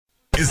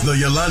It's the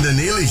Yolanda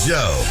Neely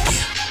Show.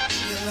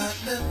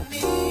 Yolanda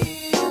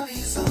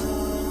Neely's on.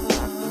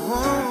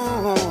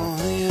 Oh,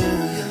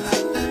 yeah.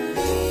 Yolanda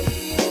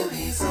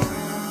Neely's on.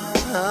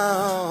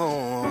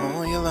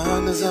 Oh,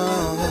 Yolanda's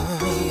on.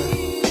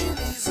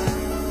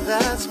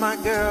 That's my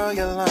girl,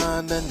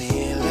 Yolanda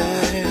Neely.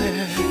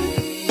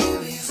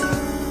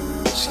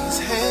 She's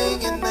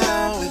hanging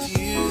out with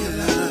you.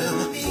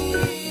 Yolanda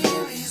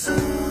Neely's on.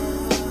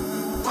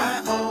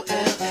 YOLANDEA.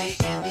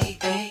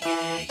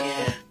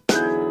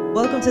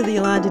 Welcome to the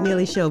Yolanda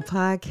Neely Show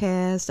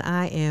podcast.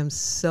 I am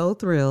so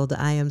thrilled.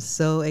 I am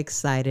so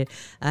excited.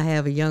 I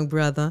have a young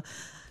brother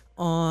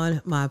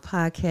on my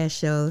podcast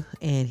show,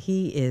 and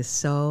he is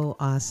so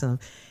awesome.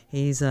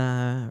 He's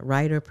a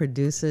writer,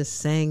 producer,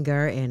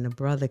 singer, and the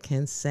brother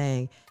can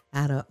sing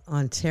out of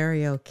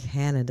Ontario,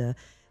 Canada.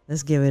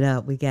 Let's give it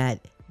up. We got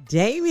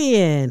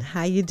Damion.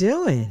 How you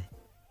doing?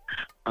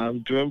 I'm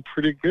doing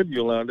pretty good,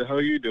 Yolanda. How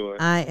are you doing?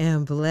 I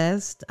am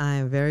blessed. I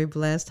am very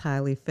blessed,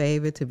 highly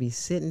favored to be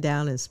sitting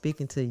down and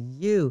speaking to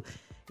you.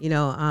 You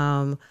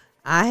know,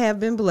 I have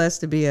been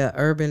blessed to be an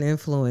urban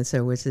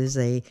influencer, which is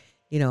a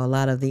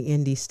lot of the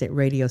indie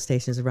radio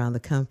stations around the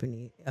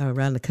country.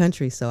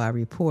 So I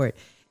report,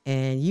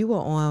 and you were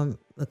on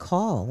the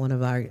call, one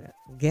of our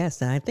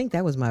guests, and I think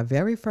that was my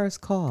very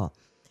first call.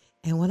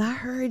 And when I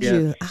heard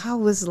you, I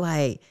was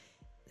like,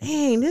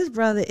 dang, this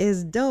brother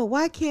is dope.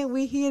 Why can't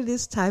we hear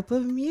this type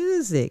of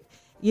music?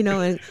 You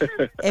know,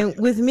 and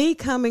with me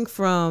coming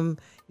from,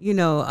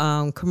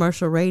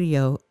 commercial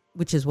radio,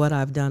 which is what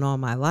I've done all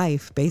my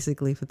life,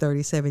 basically for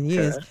 37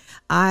 years,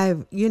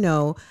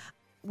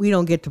 we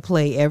don't get to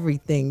play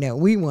everything that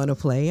we want to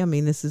play. I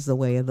mean, this is the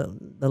way of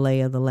the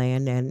lay of the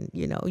land, and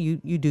you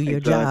do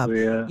your job,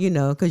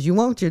 because you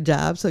want your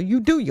job, so you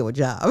do your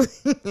job.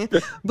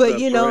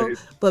 But right.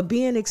 But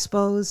being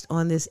exposed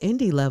on this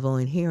indie level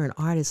and hearing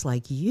artists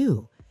like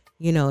you,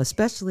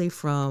 especially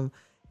from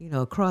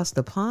across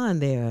the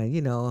pond there,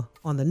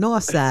 on the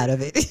north side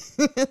of it.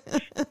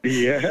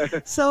 Yeah.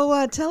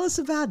 So tell us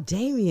about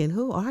Damion.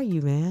 Who are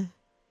you, man?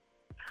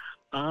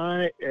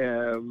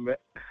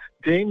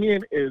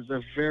 Damion is a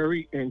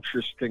very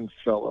interesting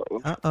fellow.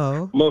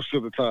 Uh-oh. Most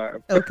of the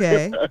time.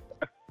 Okay.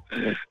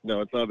 No,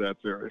 it's not that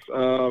serious.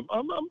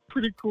 I'm a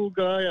pretty cool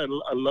guy. I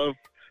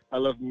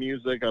love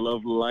music. I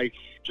love life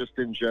just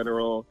in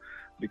general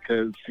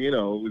because,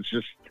 it's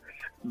just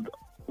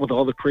with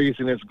all the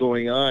craziness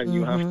going on,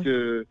 you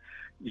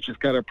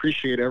just got to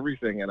appreciate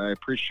everything. And I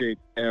appreciate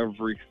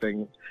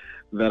everything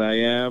that I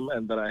am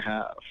and that I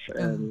have.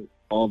 And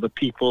all the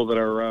people that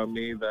are around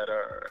me that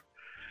are,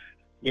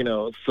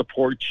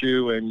 support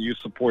you and you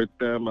support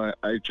them. I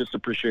just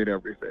appreciate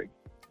everything.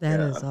 That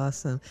is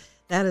awesome.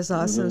 That is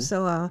awesome.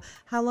 So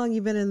how long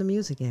you been in the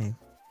music game?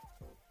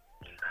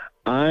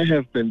 I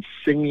have been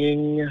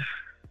singing.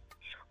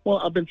 Well,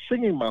 I've been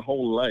singing my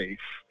whole life,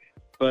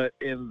 but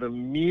in the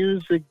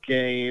music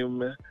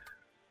game,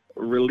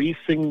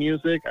 releasing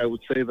music, I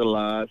would say the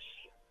last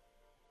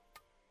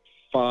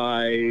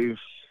 5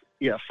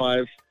 to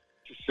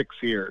 6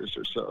 years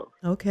or so.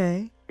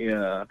 Okay.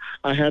 Yeah.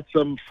 I had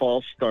some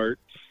false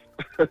starts.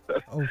 Oh,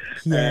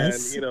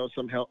 yes. And,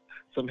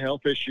 some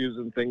health issues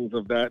and things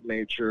of that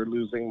nature,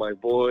 losing my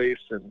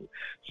voice and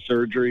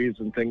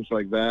surgeries and things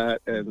like that.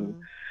 And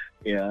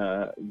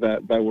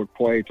that were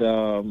quite,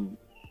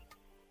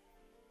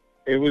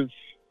 it was,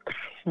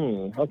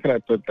 how can I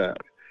put that?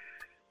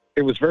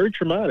 It was very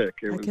traumatic.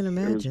 I can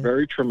imagine. It was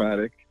very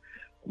traumatic,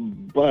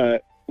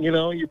 but,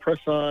 you press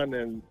on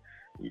and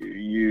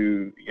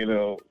you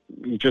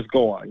just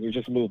go on, you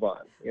just move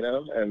on,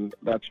 and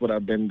that's what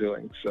I've been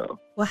doing. So,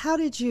 well, how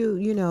did you,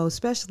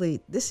 especially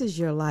this is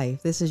your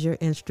life, this is your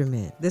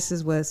instrument, this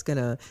is what's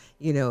gonna,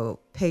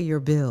 pay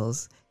your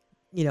bills,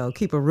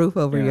 keep a roof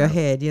over your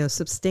head,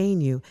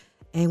 sustain you.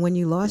 And when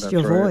you lost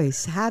your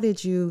voice, how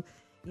did you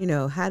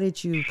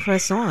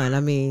press on? I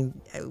mean,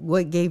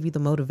 what gave you the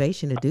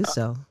motivation to do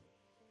so?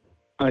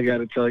 I got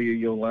to tell you,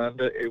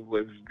 Yolanda, it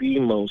was the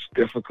most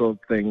difficult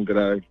thing that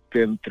I've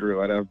been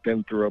through, and I've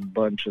been through a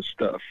bunch of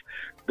stuff.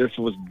 This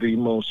was the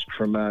most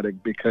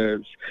traumatic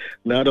because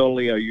not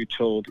only are you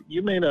told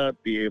you may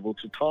not be able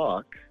to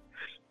talk,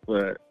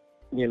 but,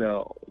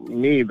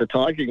 the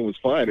talking was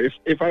fine.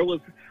 If I was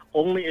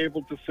only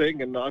able to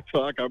sing and not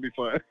talk, I'd be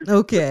fine.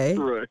 Okay.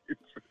 Right.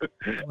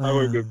 Wow. I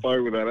would have been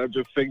fine with that. I'd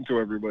just sing to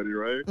everybody,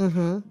 right?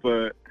 Mm-hmm.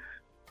 But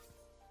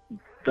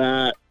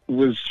that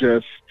was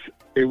just...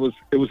 It was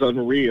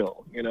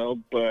unreal,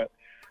 but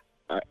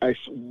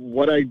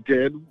what I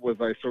did was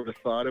I sort of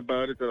thought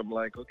about it and I'm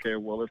like, okay,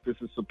 well, if this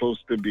is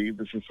supposed to be,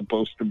 this is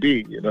supposed to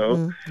be,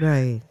 Mm-hmm.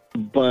 Right.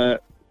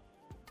 But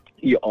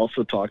you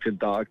also talk to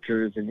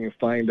doctors and you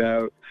find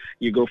out,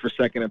 you go for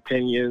second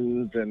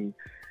opinions and,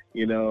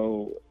 and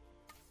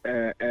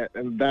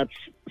that's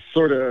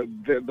sort of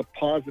the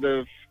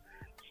positive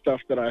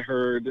stuff that I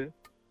heard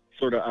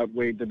sort of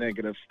outweighed the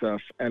negative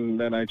stuff. And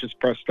then I just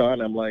pressed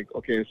on. I'm like,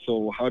 okay,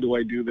 so how do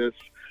I do this?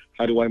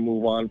 How do I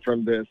move on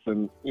from this?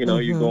 And, you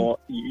go,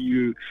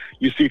 you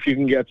see if you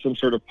can get some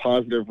sort of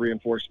positive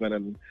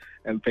reinforcement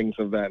and things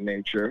of that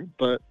nature.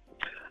 But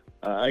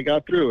I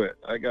got through it.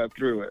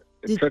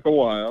 It took a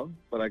while,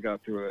 but I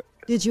got through it.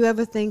 Did you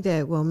ever think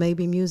that, well,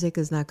 maybe music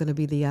is not going to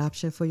be the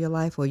option for your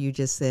life, or you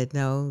just said,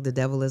 no, the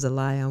devil is a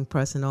lie, I'm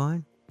pressing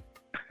on?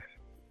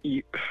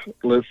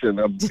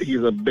 Listen,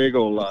 he's a big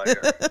old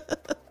liar.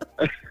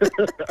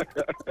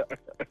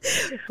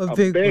 a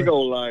big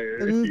old liar.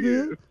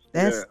 Mm-hmm.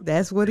 Yeah.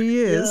 That's what he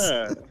is.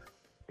 Yeah.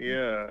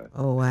 Yeah.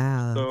 Oh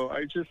wow. So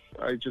I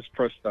just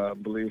pressed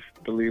on. Believe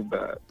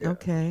that. Yeah.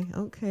 Okay.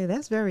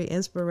 That's very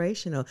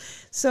inspirational.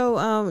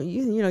 So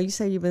you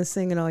say you've been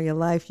singing all your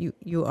life.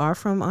 You are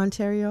from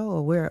Ontario,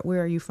 or where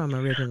are you from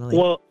originally?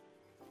 Well,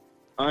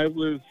 I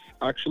was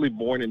actually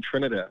born in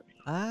Trinidad.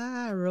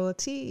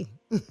 Roti.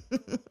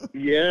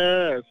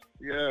 Yes.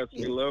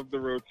 We love the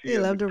roti.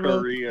 You love the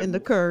curry and the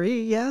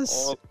curry.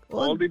 Yes.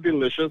 All the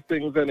delicious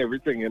things and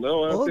everything,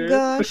 out there.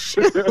 Gosh.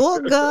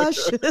 Oh gosh.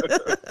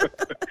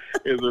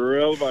 It's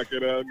real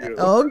bacchanal.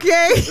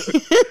 Okay.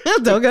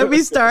 Don't get me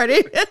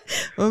started.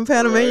 I'm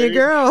Panamanian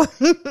girl.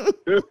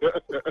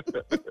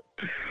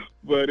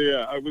 But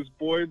yeah, I was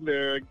born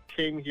there.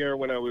 Came here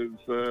when I was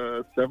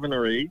 7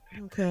 or 8.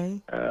 Okay.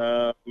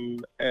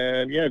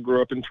 And yeah, grew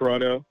up in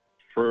Toronto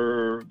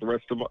for the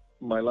rest of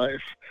my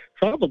life.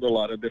 Traveled a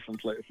lot of different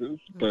places,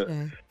 but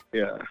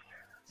yeah.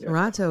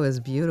 Toronto is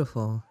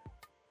beautiful.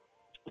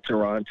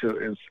 Toronto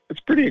it's a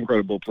pretty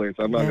incredible place.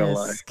 I'm not gonna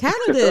lie.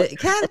 Canada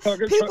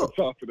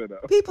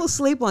people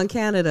sleep on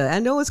Canada. I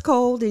know it's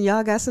cold and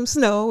y'all got some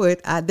snow.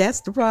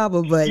 That's the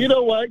problem. But you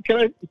know what?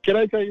 Can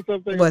I tell you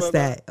something? What's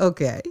that?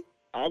 Okay.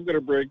 I'm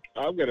gonna break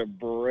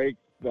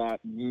that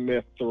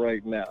myth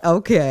right now.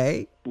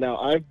 Okay. Now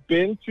I've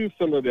been to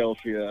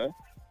Philadelphia,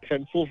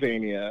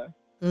 Pennsylvania,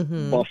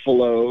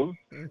 Buffalo.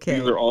 Okay.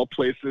 These are all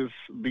places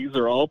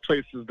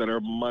that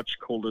are much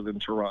colder than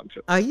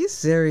Toronto. Are you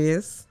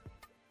serious?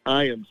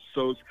 I am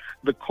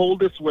the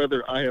coldest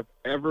weather I have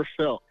ever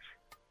felt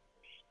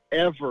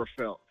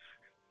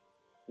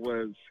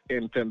was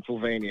in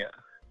Pennsylvania.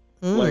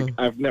 Like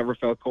I've never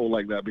felt cold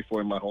like that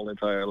before in my whole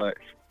entire life.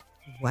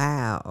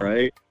 Wow.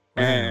 Right?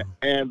 Wow.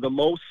 And the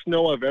most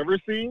snow I've ever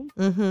seen,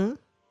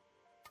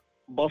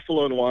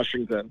 Buffalo and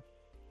Washington.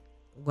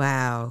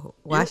 Wow.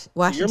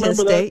 Washington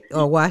State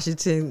or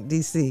Washington,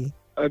 D.C.?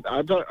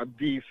 I thought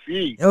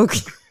D.C. Okay.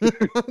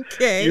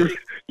 Okay.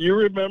 You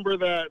remember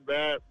that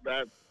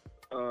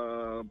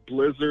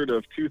blizzard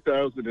of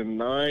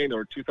 2009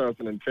 or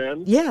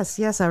 2010?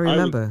 Yes, I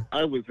remember.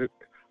 I was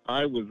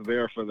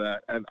there for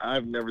that, and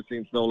I've never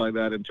seen snow like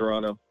that in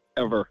Toronto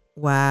ever.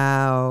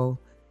 Wow.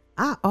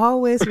 I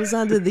always was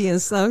under the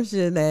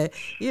assumption that,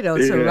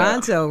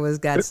 Toronto was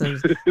got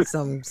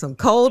some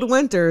cold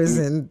winters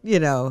and,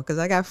 because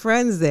I got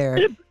friends there.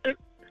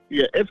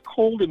 It's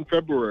cold in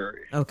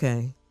February.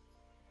 Okay.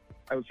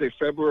 I would say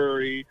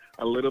February,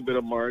 a little bit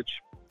of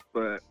March,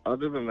 but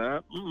other than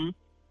that,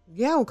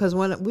 Yeah, because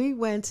when we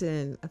went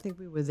in, I think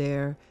we were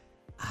there,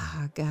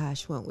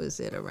 when was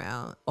it?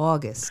 Around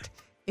August.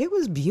 It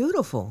was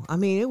beautiful. I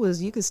mean,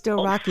 you could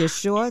still rock your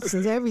shorts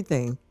and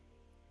everything.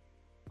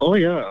 Oh,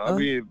 yeah. I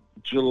mean,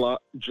 July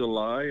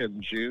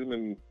and June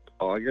and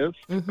August,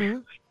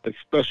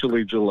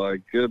 especially July.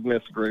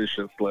 Goodness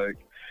gracious, like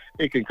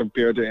it can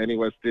compare to any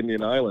West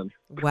Indian island.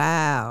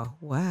 Wow.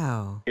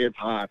 It's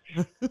hot.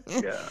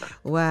 Yeah.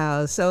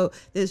 Wow. So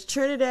this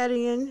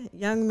Trinidadian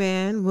young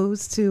man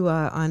moves to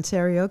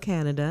Ontario,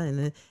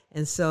 Canada.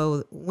 And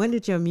so when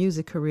did your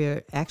music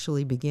career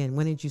actually begin?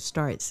 When did you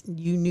start?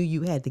 You knew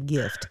you had the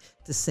gift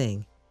to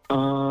sing.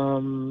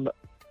 Well,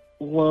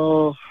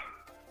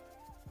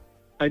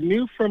 I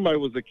knew from I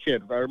was a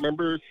kid. I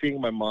remember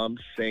seeing my mom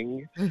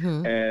sing,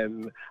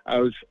 and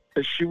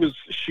she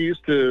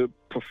used to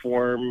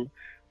perform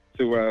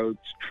throughout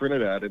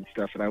Trinidad and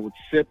stuff, and I would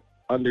sit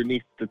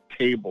underneath the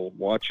table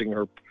watching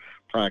her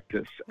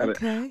practice, and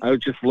I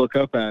would just look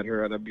up at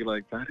her and I'd be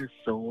like, that is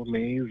so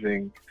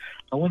amazing,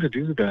 I want to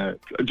do that.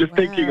 Just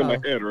thinking in my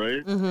head,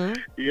 right?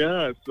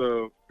 Yeah.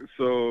 So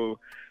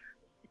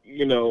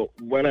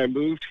when I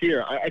moved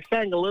here, I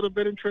sang a little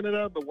bit in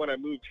Trinidad, but when I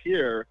moved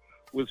here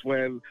was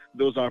when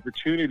those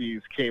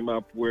opportunities came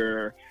up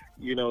where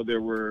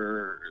there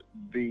were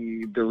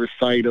the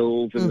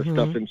recitals and the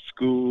stuff in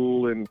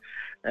school, and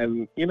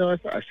I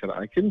said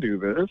I can do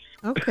this.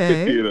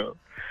 Okay.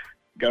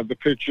 Got the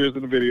pictures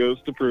and the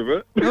videos to prove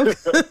it.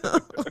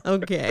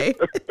 Okay.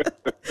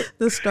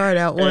 The start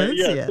out ones,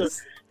 yes. So,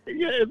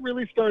 it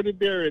really started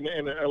there in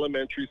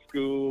elementary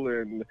school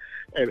and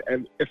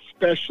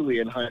especially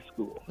in high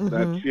school.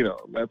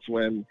 That's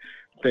when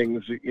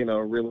things,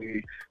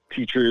 really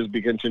teachers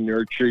begin to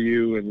nurture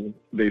you and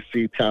they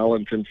see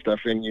talent and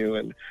stuff in you.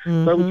 And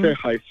so I would say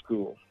high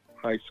school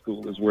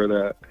is where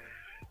that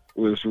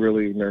was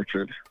really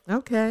nurtured.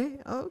 Okay.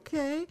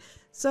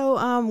 So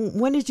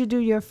when did you do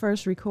your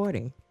first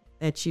recording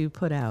that you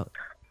put out?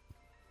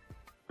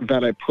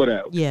 That I put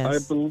out? Yes. I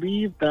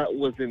believe that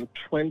was in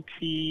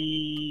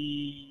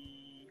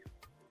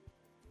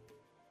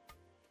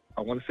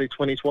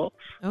 2012.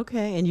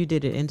 Okay. And you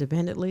did it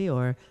independently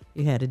or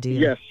you had a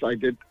deal? Yes, I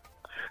did.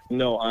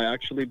 No, I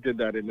actually did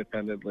that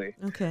independently,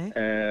 Okay.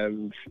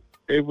 and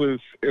it was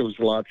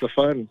lots of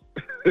fun.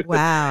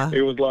 Wow.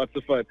 It was lots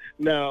of fun.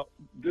 Now,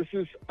 this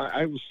is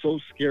I was so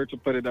scared to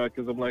put it out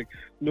because I'm like,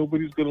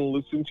 nobody's gonna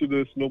listen to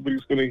this,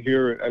 nobody's gonna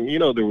hear it, and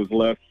there was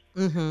less,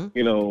 Mm-hmm.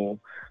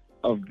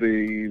 of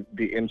the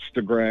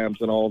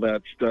Instagrams and all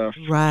that stuff.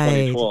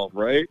 Right. 2012,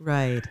 right?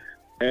 Right.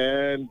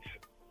 And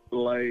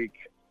like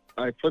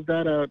I put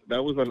that out.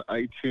 That was on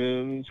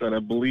iTunes, and I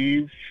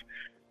believe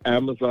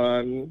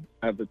Amazon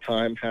at the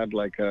time had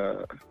like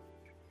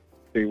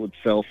they would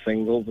sell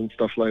singles and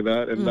stuff like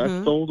that, and that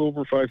Mm-hmm. sold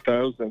over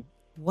 5,000.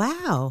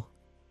 Wow.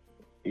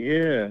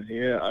 Yeah,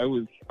 yeah, I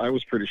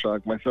was pretty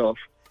shocked myself.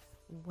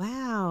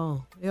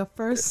 Wow. Your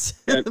first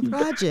And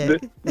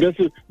project. this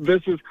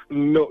is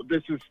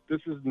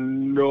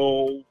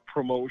no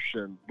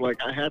promotion. Like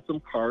I had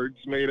some cards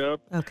made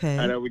up, Okay.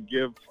 and I would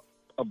give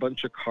a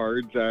bunch of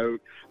cards out.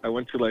 I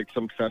went to like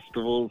some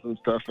festivals and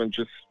stuff, and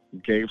just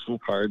gave some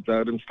cards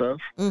out and stuff.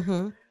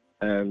 Mm-hmm.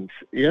 And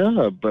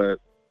yeah, but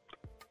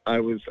I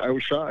was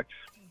shocked.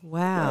 I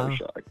Wow. was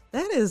shocked.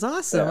 That is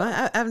awesome.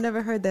 Yeah. I've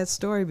never heard that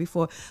story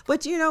before.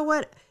 But you know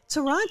what?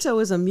 Toronto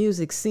is a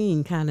music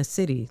scene kind of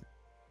city.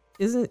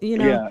 Isn't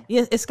Yeah.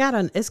 Yeah, it's got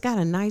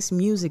a nice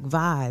music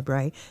vibe,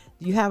 right?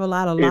 You have a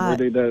lot It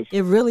really does.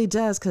 It really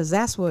does, because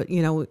that's what,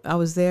 I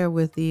was there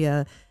with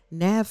the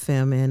NAV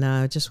film,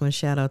 and just want to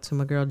shout out to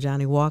my girl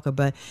Johnny Walker.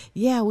 But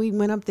yeah, we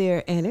went up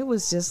there, and it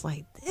was just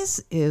like,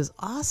 this is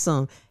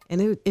awesome.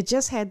 And it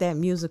just had that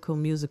musical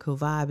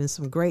vibe, and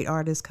some great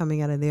artists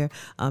coming out of there.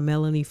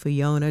 Melanie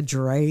Fiona,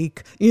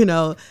 Drake, you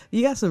got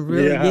some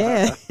really,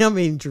 Yeah. I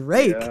mean,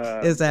 Drake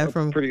Yeah, is that that's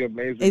from pretty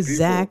amazing people.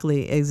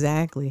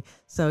 Exactly.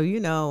 So,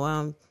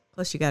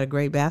 plus you got a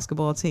great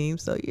basketball team.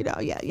 So,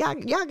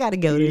 y'all got to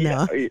go there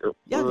now. Right.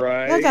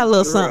 Y'all got a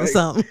little right.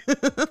 something.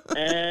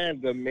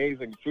 And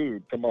amazing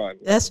food. Come on.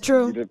 That's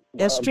true. You did-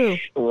 That's true.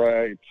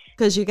 Right.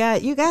 Because you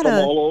got From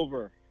to. all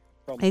over.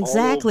 From all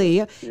Exactly.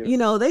 over.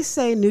 Yeah. They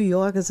say New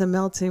York is a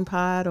melting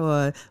pot,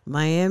 or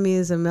Miami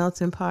is a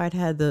melting pot.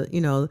 Had the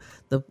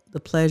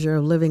pleasure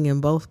of living in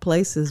both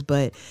places,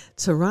 but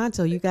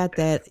Toronto, you got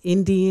that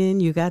Indian,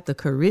 you got the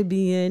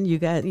Caribbean, you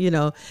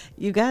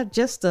got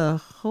just a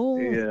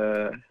whole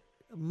Yeah.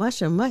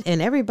 mush,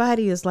 and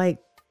everybody is like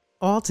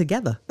all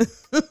together.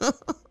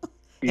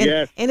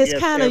 Yes. and it's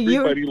yes, kinda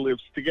everybody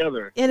lives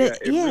together. And it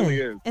really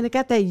is. and it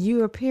got that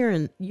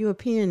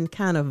European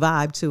kind of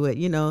vibe to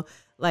it,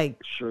 like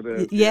Sure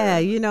does. yeah.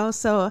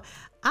 So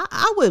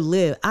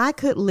I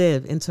could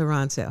live in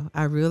Toronto.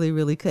 I really,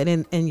 really could.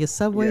 And your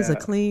subways are Yeah.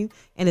 clean,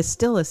 and it's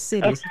still a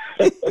city.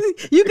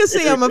 You can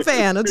see I'm a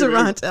fan of It is.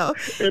 Toronto.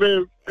 It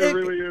is. It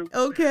really is.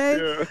 Okay.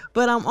 Yeah.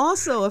 But I'm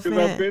also a Because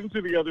I've fan. been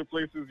to the other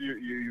places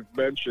you've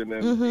mentioned,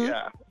 and Mhm.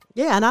 yeah.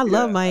 Yeah, and I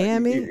love Yeah.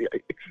 Miami.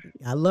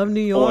 I love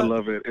New Oh, I York.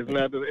 love it. Isn't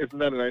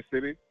that a nice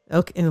city?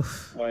 Okay.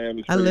 Oof.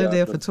 Miami's I pretty lived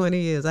there for awesome.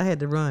 20 years. I had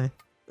to run.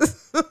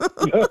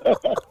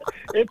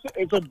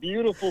 It's a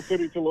beautiful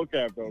city to look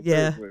at, though.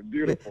 Yeah. Seriously,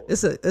 beautiful.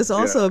 It's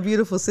also a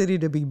beautiful city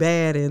to be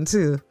bad in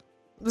too.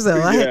 So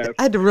I Yes.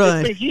 had to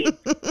run. It's the heat.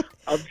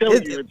 I'm telling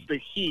It's- you, it's the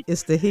heat.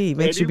 It's the heat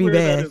makes you Anywhere be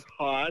that bad. is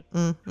hot.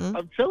 Hmm.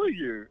 I'm telling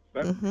you.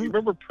 You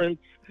remember Prince?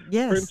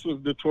 Yes. Prince was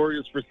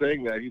notorious for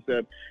saying that. He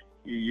said,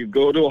 "You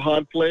go to a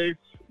hot place,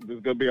 there's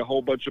gonna be a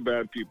whole bunch of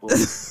bad people.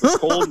 The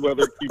cold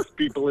weather keeps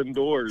people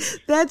indoors."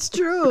 That's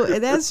true.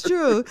 That's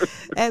true.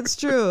 That's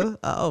true.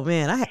 Oh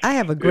man, I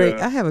have a great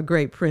Yeah. I have a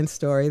great Prince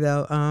story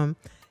though.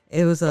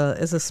 It's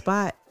a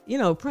spot.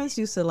 Prince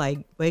used to like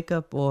wake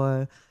up,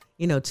 or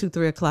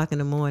 2-3 o'clock in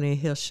the morning.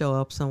 He'll show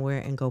up somewhere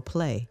and go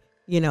play.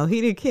 He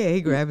didn't care. He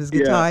grabbed his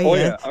guitar. Yeah. Oh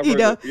yeah. I've heard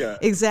it. Yeah.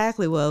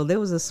 Exactly. Well, there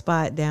was a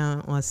spot down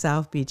on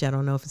South Beach. I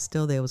don't know if it's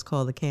still there. It was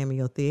called the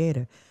Cameo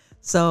Theater.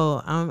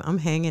 So I'm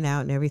hanging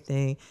out and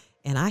everything,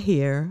 and I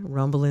hear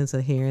rumblings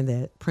of hearing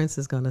that Prince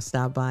is going to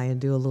stop by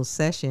and do a little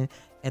session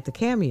at the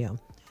Cameo.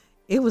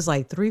 It was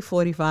like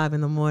 3:45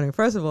 in the morning.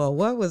 First of all,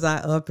 what was I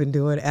up and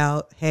doing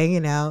out,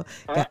 hanging out?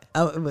 I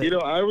was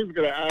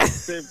gonna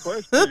ask the same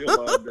question,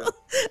 Yolanda.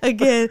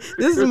 Again,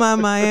 this is my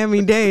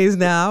Miami days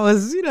now. I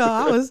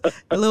was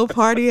a little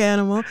party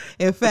animal.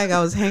 In fact,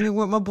 I was hanging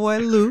with my boy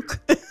Luke.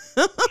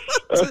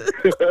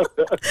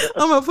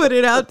 I'm gonna put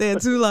it out there,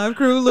 2 Live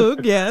Crew Luke.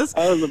 Yes.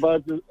 I was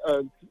about to.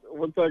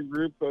 What's that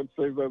group that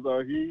says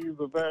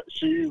that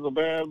she's a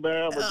bad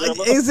man?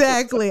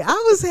 Exactly. I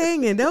was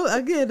hanging.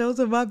 Those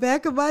are my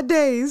back of my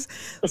days.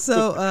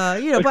 So,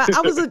 but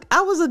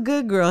I was a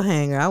good girl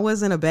hanger. I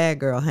wasn't a bad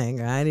girl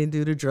hanger. I didn't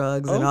do the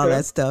drugs and all Okay.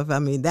 that stuff. I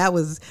mean,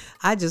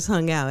 I just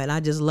hung out, and I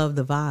just loved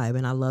the vibe,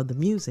 and I loved the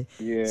music.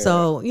 Yeah.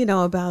 So,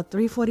 about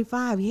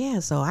 3:45. Yeah.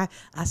 So I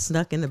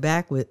snuck in the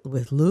back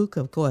with Luke,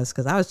 of course,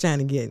 because I was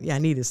trying to I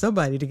needed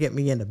somebody to get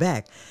me in the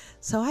back.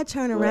 So I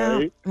turn around,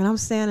 Right. and I'm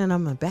standing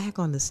on my back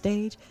on the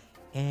stage,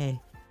 and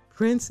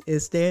Prince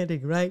is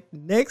standing right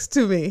next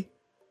to me.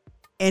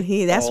 And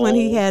that's when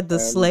he had the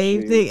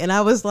slave OMG. thing, and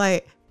I was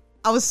like,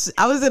 I was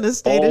in a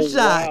state of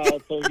shock. Wow.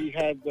 So he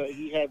had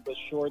the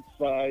short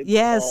side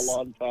Yes. all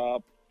on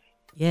top.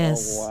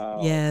 Yes, Oh, wow.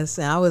 yes.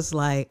 And I was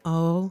like,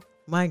 oh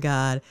my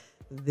God,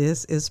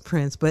 this is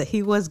Prince. But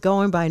he was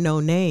going by no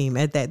name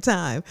at that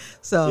time.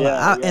 So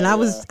I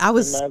was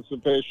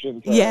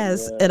Emancipation time,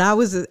 yes, yeah. and I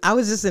was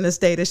just in a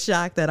state of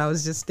shock that I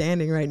was just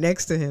standing right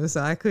next to him,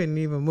 so I couldn't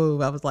even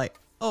move. I was like,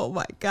 oh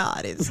my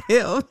God, it's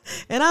him.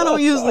 And I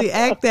don't usually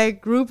act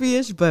that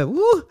groupie-ish, but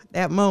woo,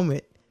 that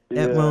moment.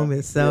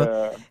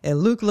 So, and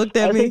Luke looked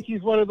at I me. think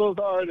he's one of those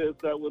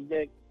artists that would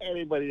make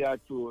anybody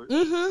act foolish.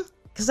 Mm-hmm.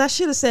 Because I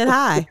should have said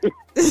hi.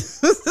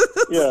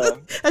 Yeah.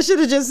 I should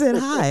have just said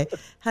hi.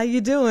 How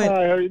you doing?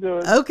 Hi, how you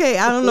doing? Okay,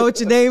 I don't know what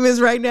your name is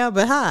right now,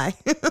 but hi.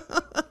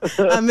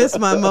 I missed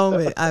my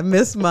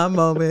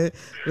moment.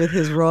 With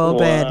his raw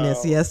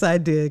badness. Yes, I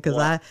did,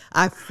 because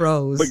I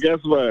froze. But guess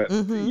what?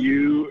 Mm-hmm.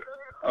 You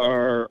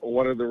are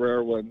one of the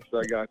rare ones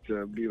that got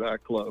to be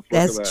that close.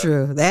 That's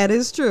true. That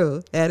is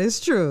true.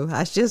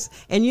 I just,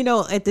 and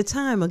at the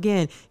time,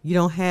 again, you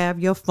don't have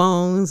your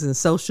phones and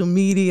social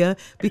media,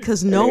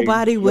 because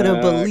nobody would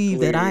have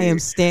believed that I am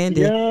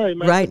standing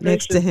right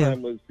next to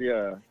him.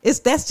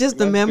 That's just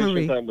the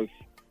memory.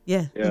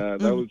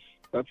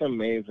 That's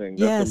amazing.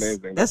 Yes,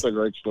 amazing. That's a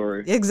great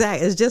story.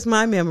 Exactly. It's just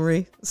my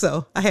memory,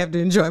 so I have to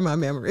enjoy my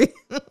memory.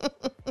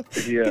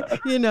 Yeah.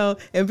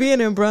 And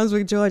being in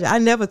Brunswick, Georgia, I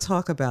never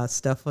talk about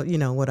stuff,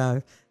 what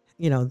I,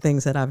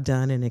 things that I've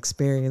done and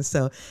experienced.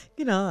 So,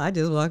 I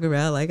just walk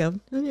around like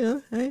I'm, I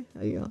can't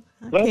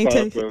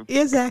tell you.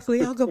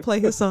 Exactly. I'll go play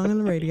his song on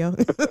the radio.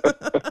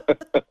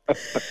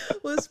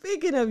 Well,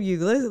 speaking of you,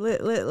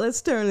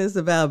 let's turn this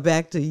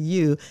back to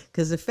you,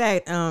 because in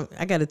fact,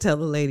 I got to tell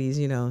the ladies,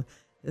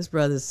 this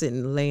brother's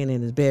laying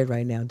in his bed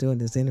right now doing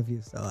this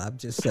interview. So I'm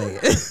just saying.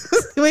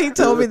 When he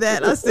told me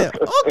that, I said,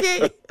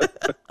 okay.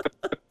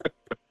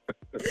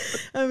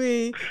 I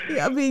mean,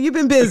 you've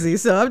been busy.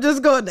 So I'm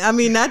just going,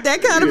 not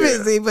that kind of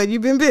busy, but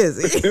you've been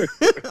busy.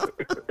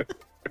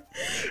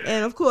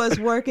 And of course,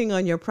 working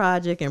on your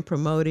project and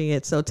promoting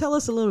it. So tell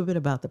us a little bit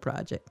about the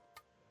project.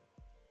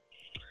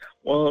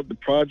 Well, the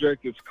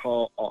project is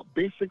called,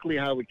 basically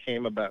how it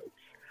came about.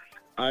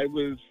 I've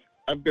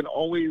been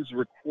always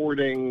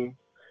recording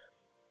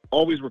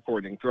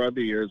throughout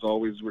the years,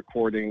 always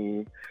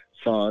recording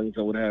songs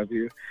and what have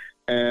you.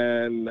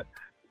 And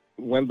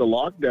when the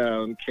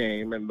lockdown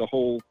came and the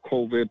whole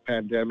COVID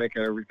pandemic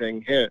and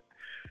everything hit,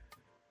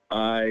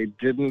 I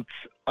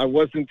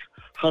wasn't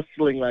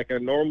hustling like I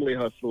normally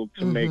hustle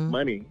to make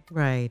money.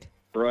 Right.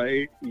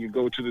 You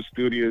go to the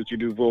studios, you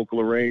do vocal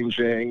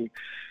arranging,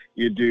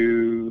 you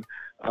do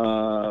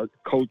I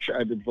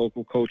did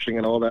vocal coaching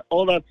and all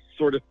that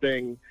sort of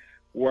thing,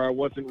 where I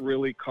wasn't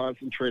really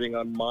concentrating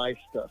on my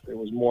stuff. It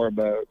was more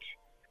about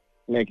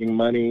making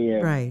money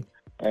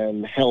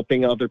and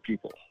helping other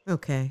people.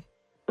 Okay.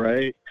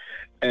 Right?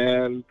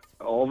 And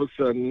all of a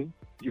sudden,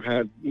 you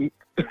had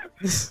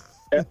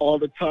all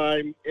the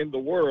time in the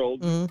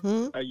world,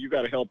 and you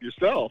got to help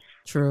yourself.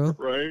 True.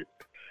 Right?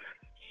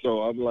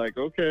 So I'm like,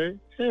 okay,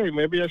 hey,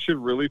 maybe I should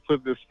really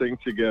put this thing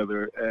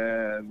together.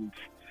 And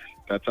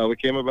that's how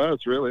it came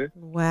about, really.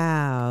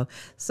 Wow.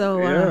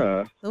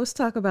 So let's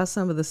talk about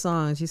some of the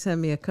songs. You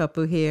sent me a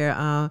couple here.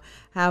 How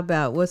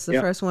about, what's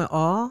the first one?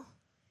 All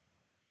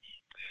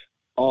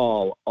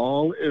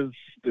is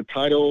the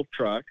title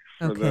track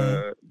for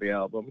the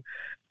album.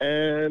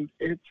 And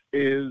it's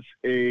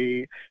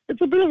a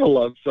bit of a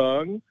love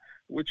song,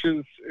 which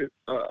is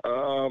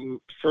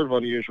sort of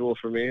unusual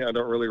for me. I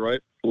don't really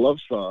write love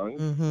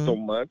songs so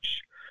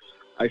much.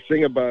 I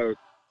sing about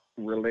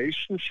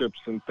relationships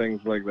and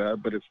things like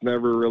that, but it's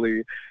never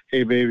really,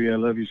 hey baby, I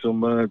love you so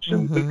much.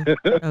 And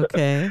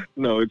okay.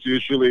 No, it's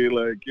usually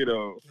like,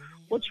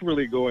 what's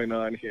really going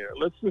on here?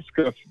 Let's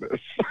discuss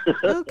this.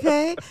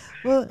 Okay.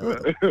 Well,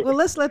 we're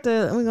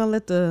gonna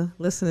let the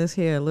listeners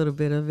hear a little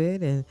bit of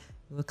it, and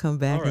we'll come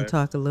back and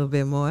talk a little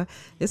bit more.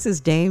 This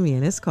is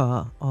Damion. It's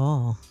called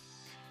All.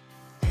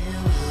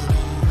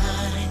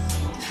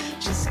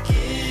 Just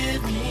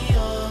give me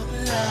your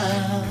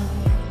love.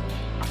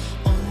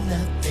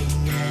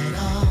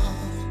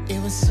 It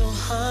was so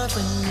hard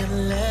when you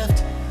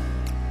left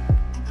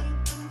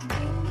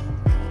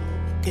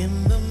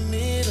in the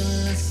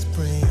middle of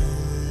spring.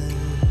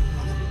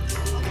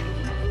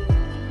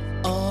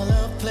 All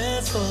our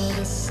plans for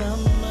the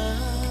summer,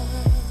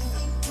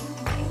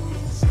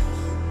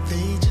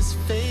 they just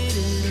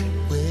faded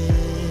away.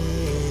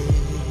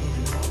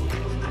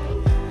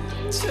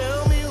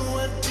 Tell me,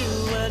 what do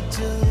I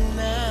do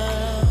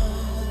now?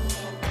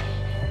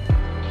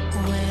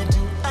 Where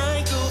do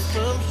I go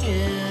from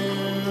here?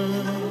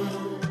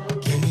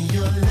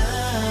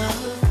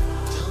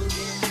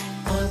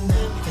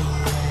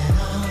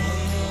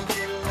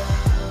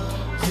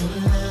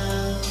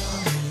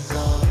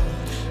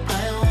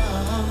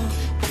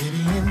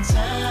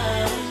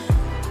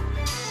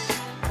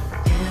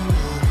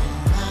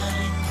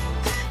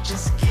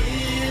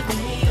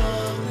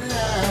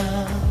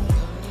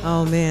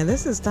 Oh man,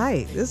 this is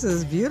tight. This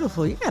is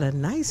beautiful. You got a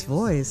nice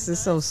voice. It's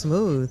so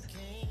smooth.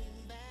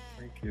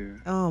 Thank you.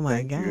 Oh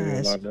my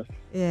gosh. You,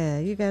 yeah,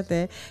 you got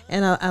that.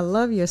 And I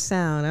love your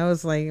sound. I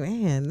was like,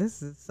 man,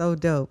 this is so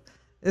dope.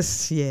 And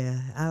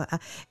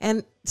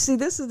see,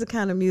 this is the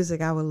kind of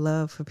music I would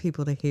love for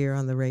people to hear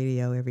on the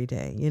radio every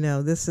day. You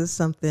know, this is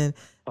something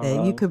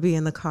that you could be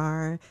in the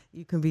car,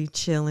 you can be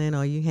chilling,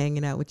 or you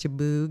hanging out with your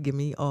boo. Give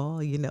me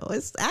all, you know.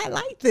 I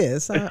like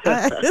this.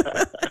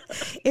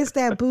 It's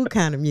that boo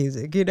kind of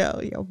music, you know,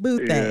 your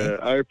boo thing. Yeah,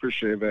 I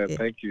appreciate that.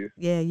 Thank you.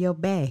 Yeah, your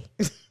bae.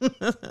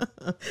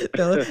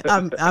 So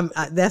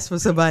that's for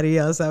somebody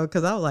else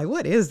because I was like,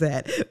 what is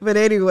that? But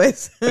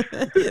anyways,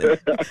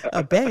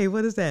 a bae.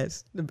 What is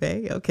that? The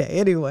bae. Okay.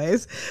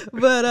 Anyways,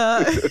 but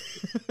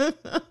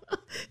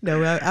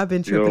no, I've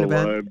been tripping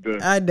about.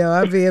 I know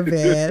I'm being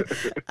bad.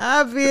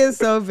 I'm being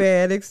so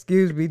bad.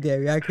 Excuse me,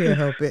 Damion. I can't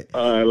help it.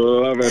 I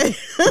love it.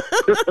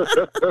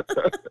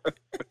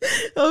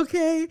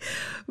 Okay,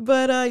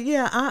 but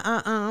yeah,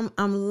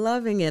 I'm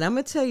loving it. I'm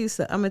gonna tell you.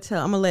 So I'm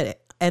gonna let it.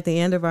 At the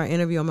end of our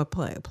interview, I'm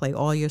gonna play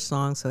all your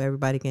songs so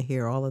everybody can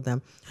hear all of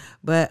them.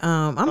 But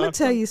I'm gonna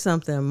tell you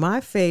something.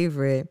 My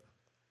favorite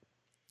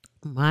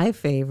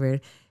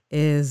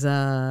is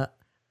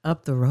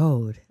Up the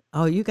Road.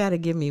 Oh, you got to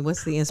give me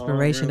what's the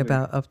inspiration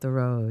about Up the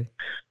Road?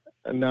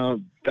 Now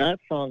that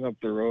song Up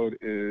the Road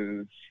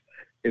is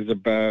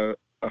about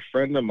a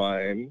friend of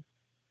mine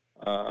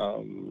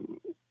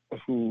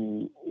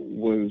who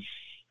was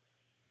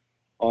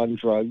on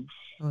drugs.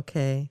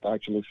 Okay.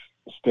 Actually,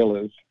 still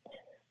is.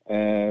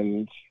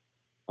 And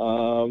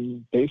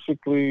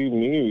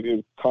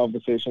basically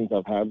conversations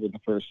I've had with the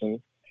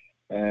person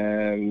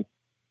and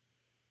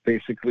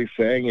basically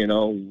saying, you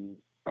know,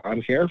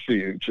 I'm here for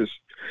you. Just,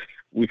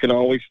 we can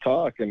always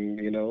talk and,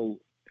 you know,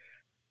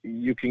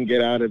 you can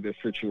get out of this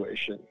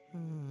situation,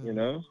 you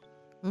know?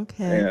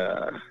 Okay.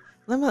 Yeah.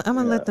 I'm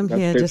gonna let them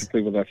hear that's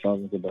basically what that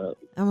song is about.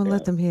 I'm gonna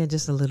let them hear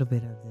just a little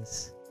bit of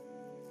this.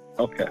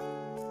 Okay.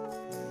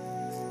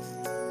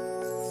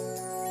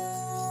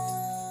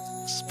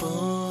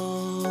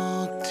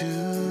 Spoke to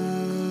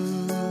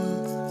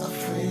a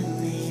friend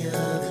the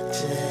other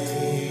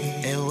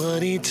day, and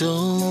what he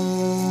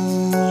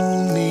told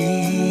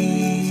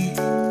me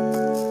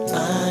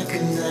I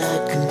could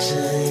not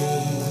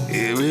contain.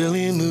 It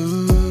really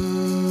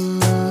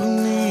moved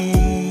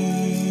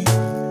me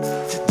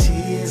to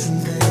tears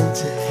and then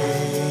to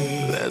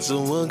hate. That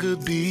someone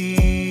could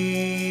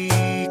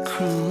be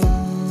cruel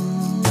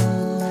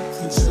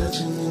in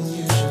such an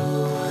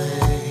unusual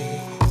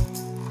way.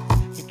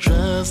 You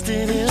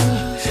trusted him,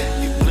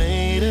 you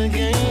played a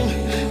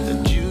game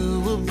that you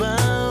were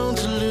bound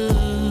to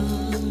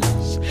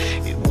lose.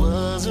 It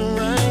wasn't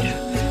right,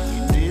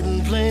 you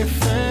didn't play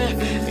fair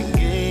and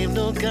gave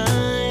no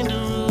kind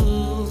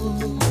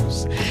of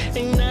rules.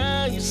 And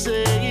now you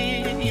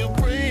say you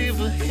pray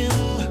for him,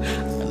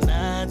 and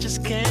I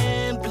just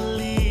can't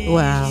believe.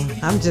 Wow,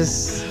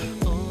 this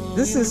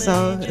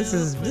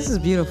is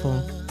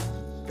beautiful.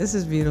 This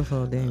is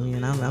beautiful,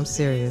 Damion. I'm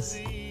serious.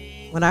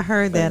 When I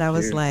heard that, I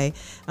was like,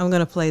 I'm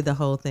going to play the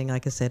whole thing,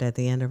 like I said, at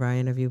the end of our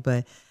interview.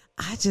 But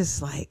I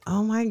just like,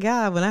 oh, my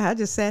God. When I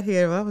just sat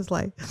here, I was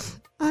like,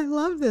 I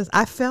love this.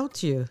 I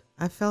felt you.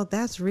 I felt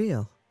that's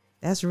real.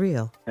 That's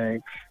real.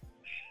 Thanks.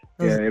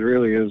 Yeah, it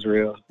really is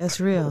real. That's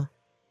real.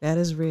 That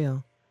is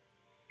real.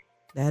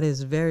 That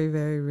is very,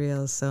 very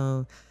real.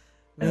 So,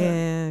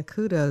 man,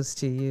 kudos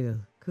to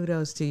you.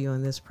 Kudos to you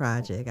on this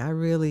project. I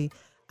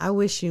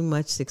wish you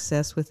much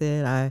success with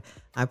it. I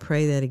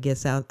pray that it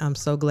gets out. I'm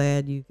so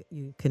glad you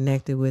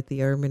connected with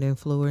the urban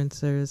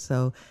influencers.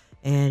 So,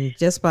 and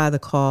just by the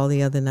call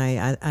the other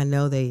night, I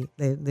know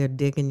they're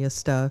digging your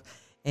stuff,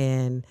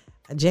 and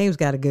James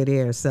got a good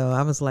ear. So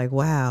I was like,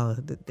 wow,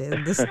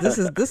 this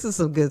is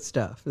some good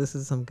stuff. This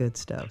is some good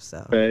stuff.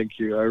 So thank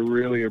you. I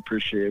really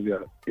appreciate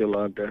it,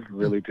 Yolanda.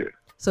 Really do.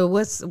 So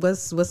what's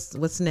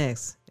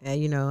next?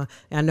 You know,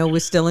 I know we're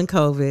still in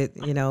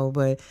COVID, you know,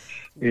 but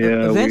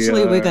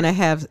eventually we're going to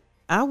have,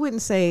 I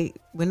wouldn't say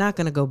we're not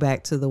going to go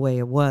back to the way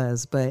it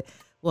was, but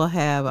we'll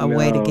have a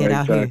way to get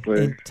out here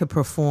and to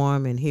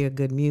perform and hear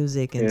good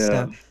music and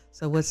stuff.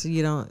 So what's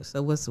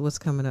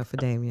coming up for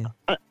Damion?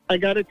 I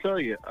got to tell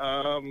you,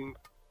 I'm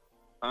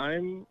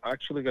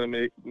actually going to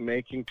be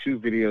making 2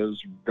 videos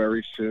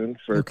very soon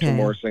for 2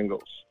 more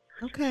singles.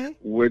 Okay.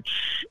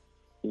 Which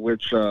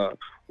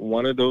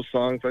one of those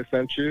songs I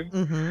sent you,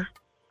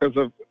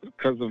 because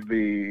of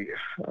the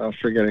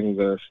forgetting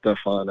the stuff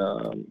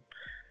on,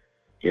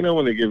 you know,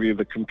 when they give you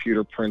the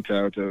computer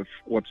printout of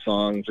what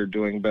songs are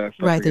doing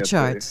best. Right, the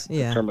charts.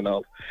 The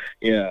terminal.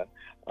 Yeah.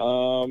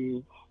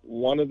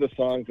 One of the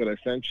songs that I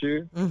sent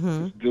you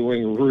is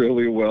doing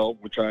really well,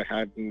 which I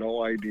had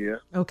no idea.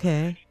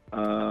 Okay.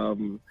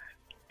 And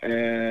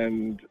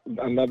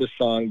another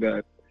song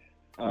that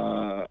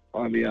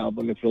on the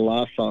album, it's the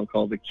last song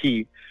called The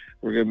Key.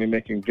 We're going to be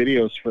making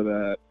videos for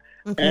that.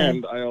 Okay.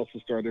 And I also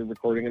started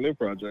recording a new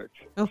project.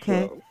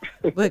 Okay.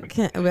 So. But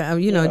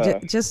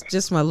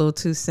just my little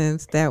 2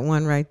 cents. That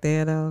one right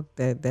there, though,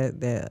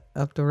 that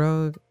Up the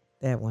Road,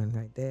 that one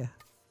right there.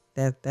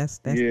 That's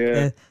a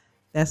hit.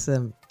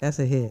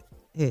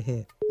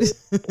 Hit.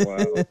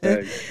 Wow.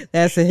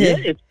 That's a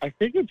hit. Yeah, I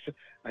think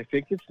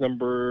it's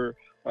number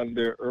on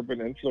the Urban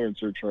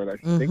Influencer chart. I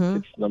think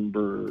it's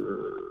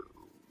number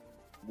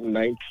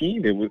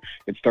 19.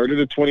 It started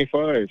at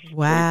 25.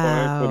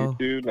 Wow. 25,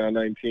 22, now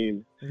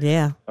 19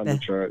 Yeah. on the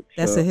chart.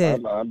 That's so a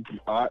hit.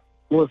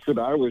 Listen,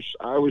 I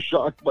was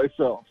shocked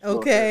myself.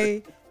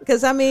 Okay.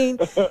 Because, I mean,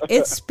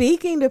 it's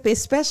speaking to,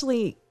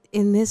 especially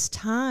in this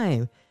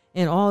time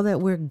and all that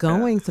we're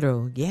going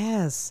through.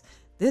 Yes.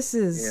 This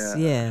is,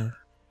 yeah.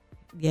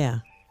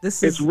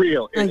 This is It's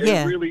real. It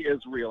yeah. really is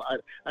real.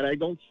 I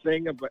don't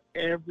sing about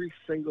every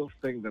single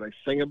thing that I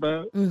sing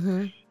about.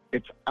 Mm-hmm.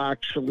 It's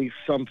actually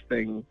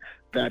something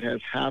that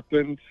has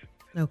happened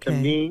to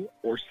Okay. me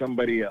or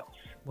somebody else.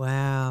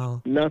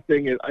 Wow.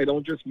 Nothing is, I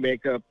don't just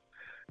make up,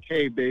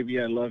 hey, baby,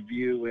 I love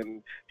you,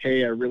 and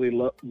hey, I really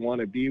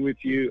want to be with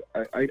you.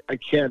 I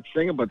can't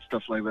sing about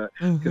stuff like that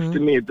because to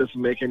me it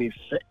doesn't make any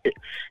sense.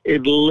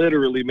 It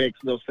literally makes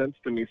no sense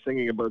to me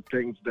singing about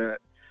things that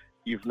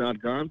you've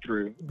not gone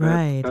through.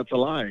 Right. That's a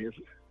lie.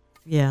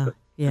 Yeah.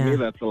 To me,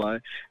 that's a lie.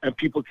 And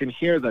people can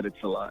hear that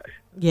it's a lie.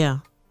 Yeah.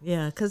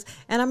 Yeah. Because,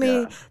 and I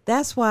mean,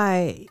 that's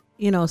why,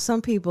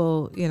 some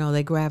people,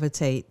 they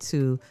gravitate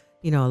to,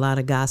 a lot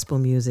of gospel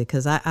music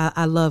because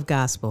I love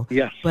gospel.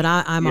 Yes. But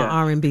I'm an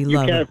R&B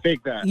lover. You can't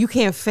fake that. You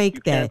can't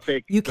fake that.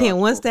 You can't.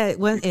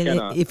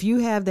 Cannot. If you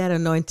have that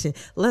anointing,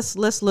 let's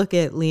look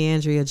at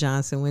Leandria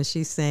Johnson when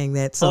she sang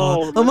that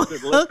song. Oh,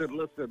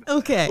 listen.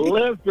 Okay.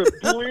 Listen,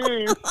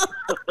 please.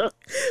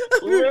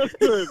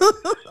 Listen.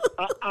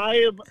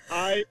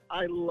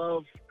 I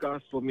love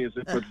gospel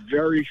music, but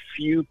very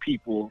few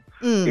people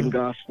in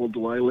gospel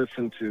do I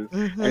listen to.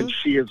 Mm-hmm. And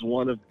she is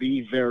one of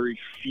the very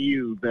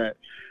few that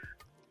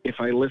if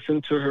I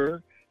listen to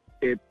her,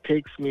 it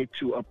takes me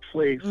to a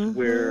place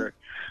where,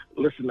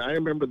 listen, I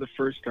remember the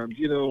first time,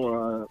 it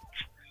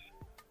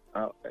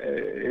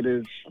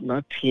is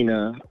not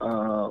Tina,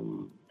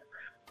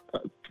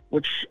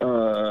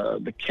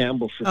 the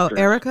Campbell sisters. Oh,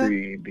 Erica?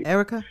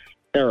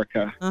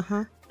 Erica.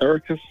 Uh-huh.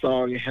 Erica's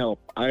song,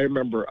 Help. I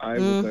remember I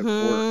was at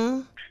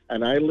work,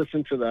 and I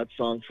listened to that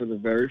song for the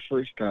very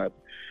first time,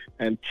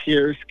 and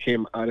tears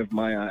came out of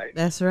my eyes.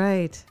 That's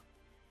right.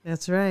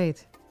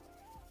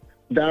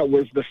 That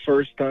was the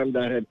first time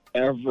that had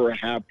ever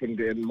happened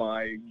in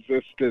my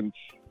existence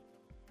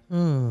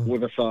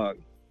with a song.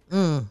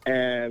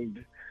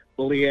 And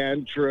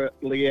Leandria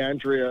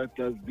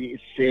does the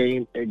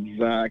same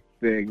exact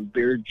thing.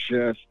 They're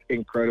just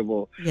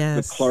incredible.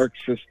 Yes. The Clark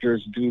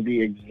sisters do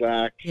the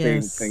exact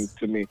same thing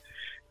to me.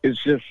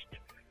 It's just,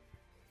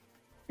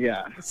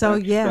 So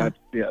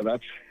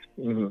that's.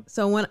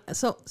 So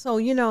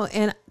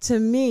and to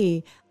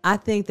me, I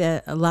think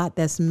that a lot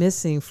that's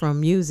missing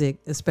from music,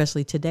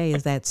 especially today,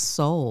 is that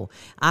soul.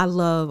 I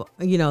love,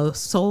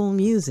 soul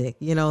music.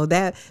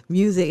 That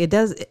music.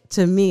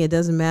 To me, it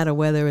doesn't matter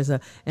whether it's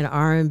an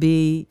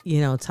R&B,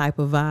 type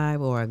of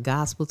vibe or a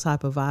gospel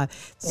type of vibe.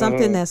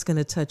 Something that's going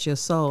to touch your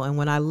soul. And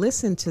when I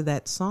listened to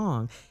that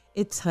song,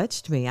 it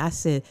touched me. I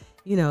said,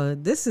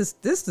 this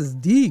is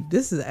deep.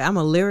 I'm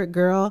a lyric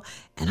girl,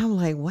 and I'm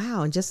like,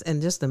 wow, and just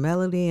the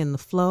melody and the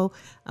flow.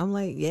 I'm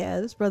like,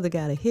 yeah, this brother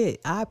got a hit.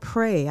 I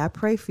pray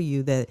for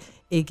you that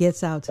it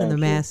gets out to the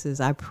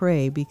masses. I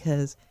pray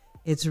because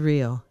it's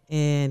real,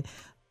 and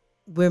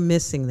we're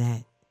missing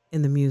that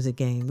in the music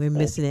game. We're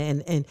missing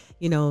it, and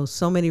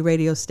so many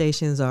radio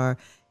stations are.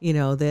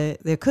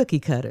 They're cookie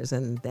cutters,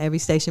 and every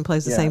station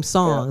plays the same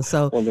song. Yeah.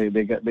 So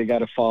they got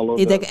to follow.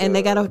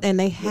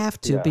 They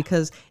have to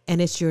because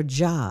it's your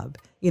job.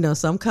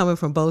 So I'm coming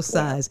from both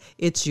sides.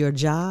 It's your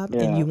job,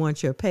 and you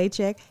want your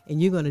paycheck,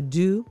 and you're going to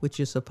do what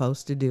you're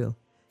supposed to do.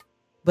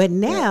 But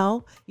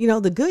now,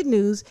 the good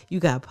news, you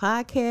got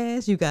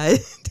podcasts, you got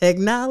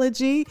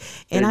technology,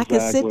 and I can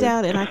sit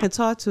down and I can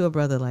talk to a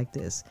brother like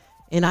this.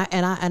 And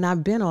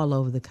I've been all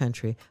over the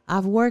country.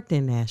 I've worked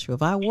in Nashville.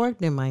 I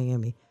worked in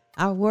Miami.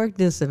 I worked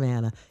in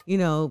Savannah.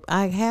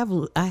 I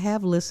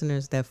have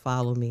listeners that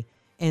follow me,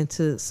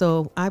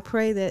 so I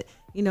pray that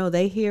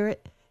they hear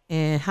it.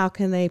 And how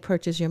can they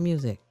purchase your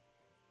music?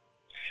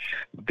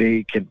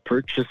 They can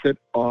purchase it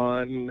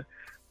on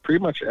pretty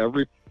much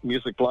every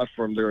music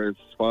platform. There is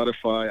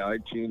Spotify,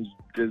 iTunes,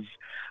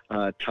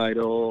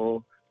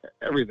 Tidal,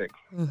 everything.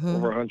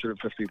 Over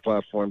 150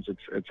 platforms.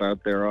 It's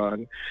out there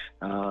on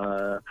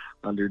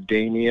under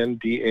Damion,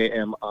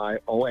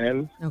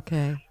 Damion.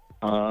 Okay.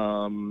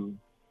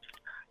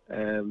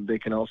 And they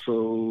can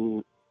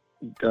also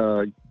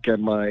get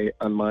on my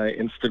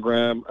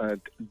Instagram at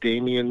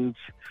Damion's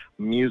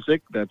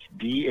Music. That's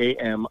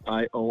DAMIONSMUZIK.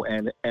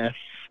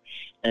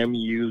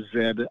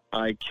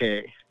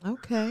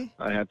 Okay.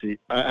 I had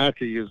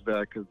to use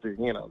that because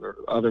the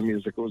other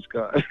music was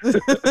gone.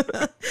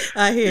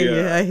 I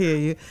hear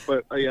you.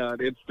 But on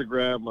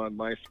Instagram, on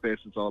MySpace,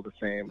 it's all the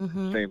same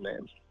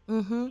names.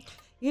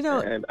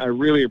 And I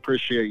really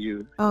appreciate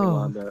you,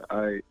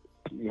 Yolanda.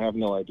 You have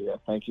no idea.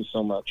 Thank you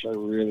so much. I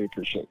really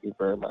appreciate you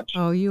very much.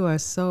 Oh, you are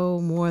so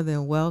more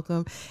than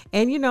welcome.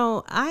 And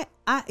I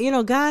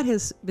God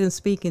has been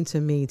speaking to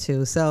me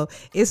too. So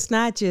it's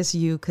not just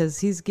you,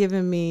 because He's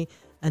given me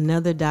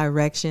another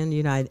direction.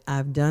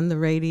 I've done the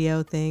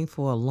radio thing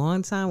for a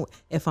long time.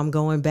 If I'm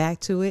going back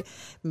to it,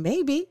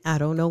 maybe I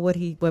don't know what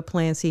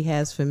plans He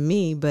has for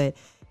me, but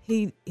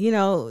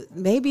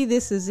maybe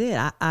this is it.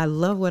 I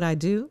love what I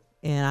do,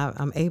 and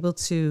I'm able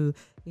to,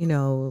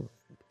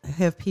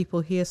 have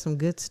people hear some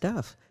good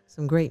stuff,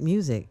 some great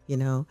music,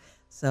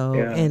 So,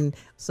 Yeah. and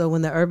so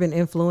when the urban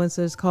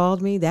influencers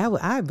called me,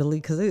 I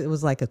believe, because it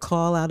was like a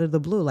call out of the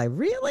blue, like,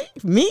 really?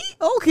 Me?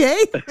 Okay.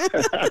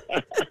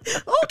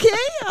 Okay.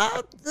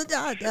 I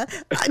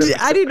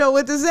didn't know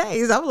what to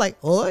say. So I'm like,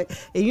 oh,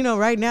 and,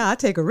 right now I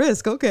take a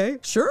risk. Okay,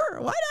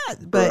 sure. Why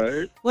not? But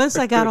Right. once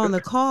I got on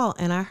the call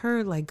and I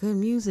heard like good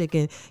music,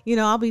 and,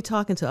 I'll be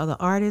talking to other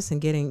artists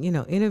and getting,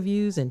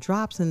 interviews and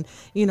drops and,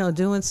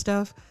 doing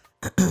stuff.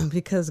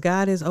 Because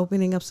God is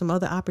opening up some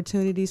other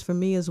opportunities for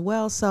me as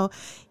well. So,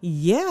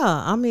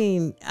 yeah, I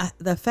mean,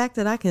 the fact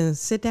that I can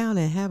sit down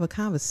and have a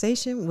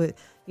conversation with,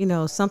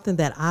 something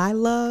that I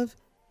love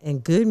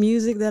and good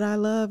music that I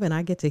love, and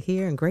I get to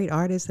hear and great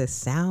artists that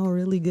sound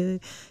really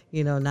good,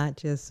 not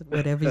just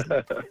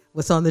whatever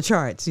what's on the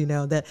charts,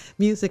 that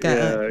music.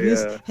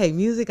 Hey,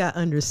 music I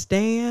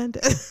understand.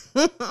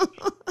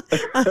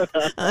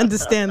 I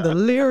understand the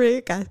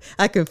lyric.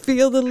 I can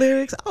feel the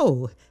lyrics.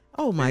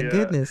 Oh my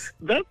goodness.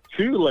 That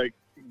too, like,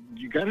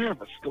 you gotta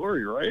have a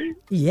story, right?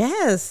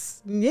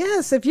 Yes.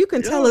 If you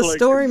can tell a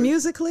story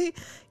musically,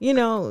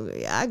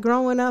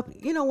 growing up,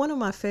 one of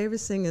my favorite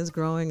singers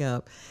growing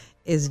up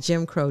is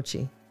Jim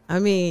Croce. I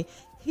mean,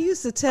 he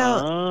used to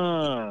tell,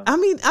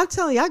 I'm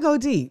telling you, I go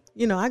deep.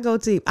 I go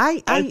deep.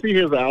 I see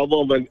his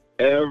album in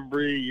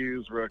every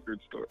used record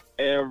store.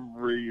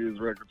 Every used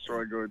record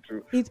store I go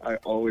to, I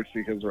always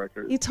see his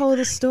record. He told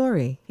a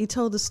story.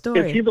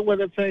 Is he the one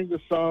that sang the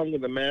song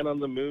with the Man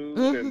on the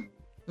Moon?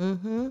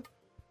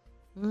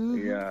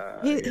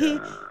 Yeah.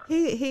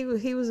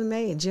 He was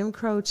amazing. Jim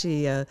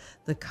Croce,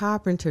 the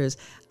Carpenters.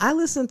 I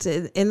listened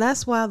to, and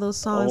that's why those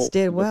songs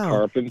did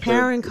well.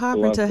 Karen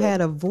Carpenter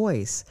had a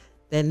voice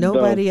that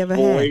nobody ever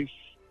had.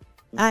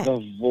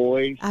 The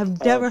voice.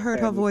 I've never heard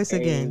her voice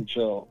again.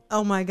 Angel.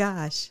 Oh my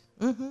gosh.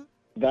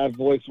 That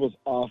voice was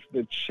off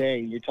the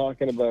chain. You're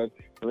talking about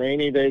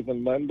Rainy Days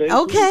and Mondays?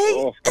 Okay.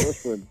 Oh,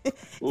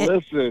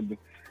 listen.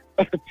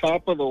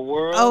 Top of the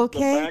World,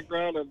 okay. The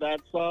background of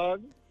that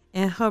song.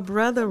 And her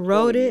brother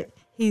wrote it.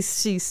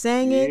 She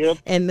sang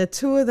it, and the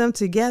two of them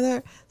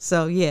together.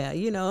 So, yeah,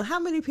 how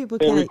many people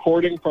can... The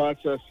recording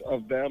process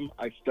of them,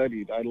 I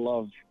studied. I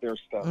love their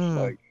stuff.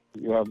 Like,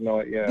 you have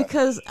no idea.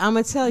 Because I'm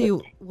going to tell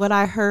you what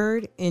I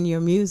heard in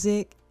your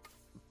music,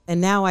 and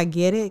now I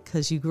get it,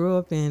 because you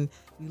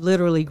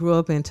literally grew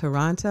up in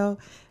Toronto,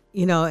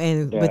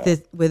 and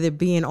with it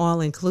being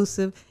all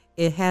inclusive,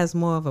 it has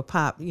more of a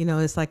pop,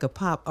 it's like a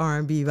pop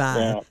R&B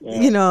vibe,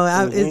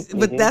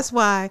 but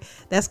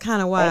that's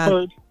kind of why I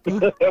heard.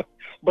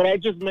 But I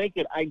just make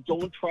it. I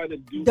don't try to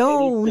do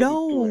no. It's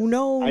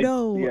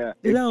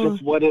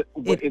just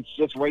it's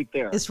just right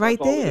there. It's right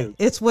there.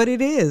 It's what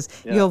it is.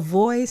 Yeah. Your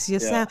voice, your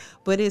sound,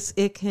 but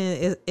it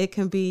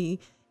can be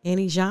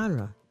any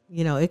genre.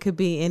 It could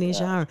be any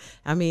genre.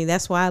 I mean,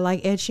 that's why I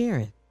like Ed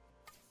Sheeran.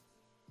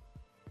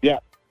 Yeah.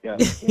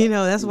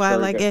 That's why I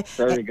like it.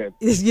 Very good.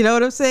 You know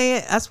what I'm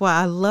saying? That's why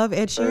I love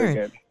Ed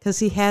Sheeran, because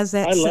he has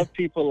that. I love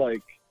people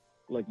like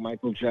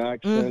Michael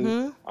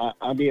Jackson.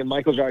 I mean,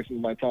 Michael Jackson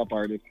is my top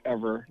artist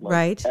ever.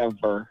 Right.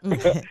 Ever. I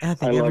think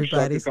I love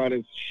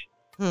everybody's.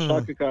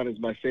 Shaka Khan is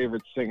my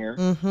favorite singer.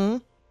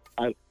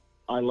 I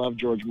love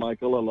George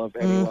Michael. I love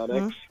Annie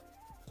Lennox.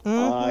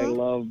 I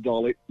love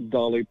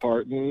Dolly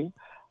Parton.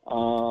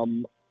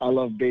 I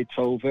love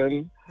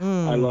Beethoven.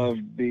 I love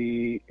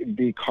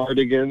the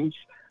Cardigans.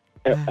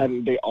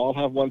 And they all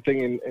have one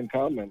thing in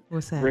common.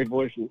 What's that? Great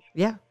voices.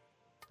 Yeah.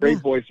 Great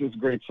voices,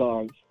 great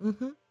songs.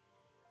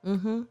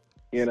 And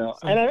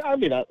I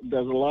mean,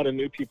 there's a lot of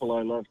new people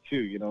I love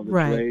too. The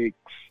Drakes,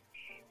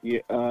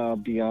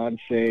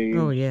 Beyonce.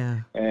 Oh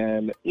yeah.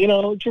 And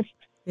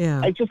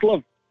I just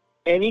love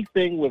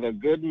anything with a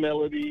good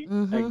melody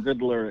and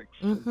good lyrics.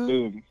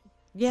 Boom.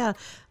 Yeah.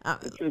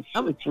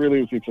 It's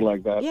really easy to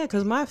like that. Yeah,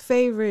 because my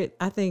favorite,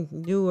 I think,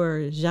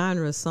 newer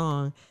genre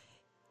song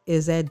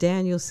is that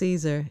Daniel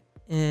Caesar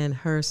and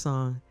her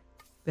song,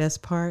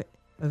 Best Part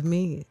of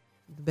Me.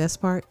 The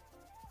best part?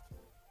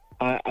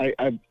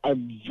 I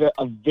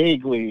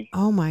vaguely.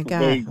 Oh my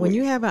God. When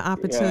you have an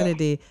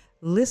opportunity,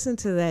 listen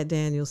to that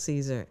Daniel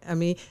Caesar. I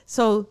mean,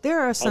 so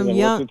there are some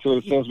young. Listen to it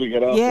as soon as we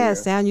get off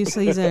yes, here. Daniel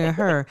Caesar and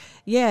her.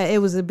 Yeah, it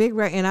was a big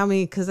record. And I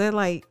mean, because they're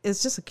like,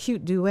 it's just a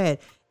cute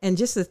duet. And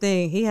just the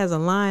thing, he has a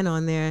line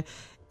on there.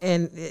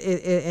 And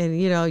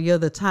you're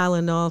the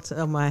Tylenol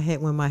to my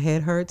head when my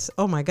head hurts.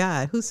 Oh my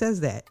God, who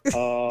says that?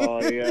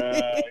 Oh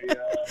yeah.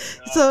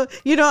 So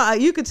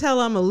you could tell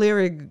I'm a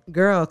lyric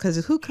girl,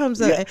 because who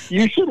comes up?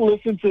 You should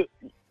listen to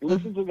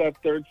that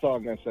third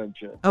song I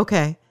sent you.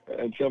 Okay.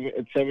 and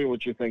tell me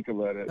what you think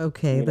about it.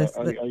 Okay,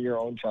 On your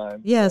own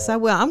time. Yes, I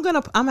will. I'm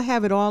gonna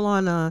have it all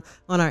on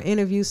our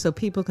interview so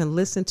people can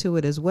listen to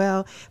it as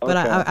well. But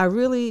Okay. I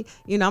really,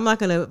 I'm not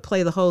gonna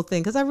play the whole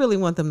thing because I really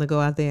want them to go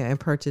out there and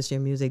purchase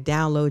your music,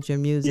 download your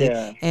music,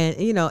 Yeah. and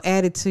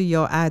add it to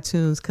your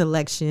iTunes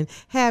collection.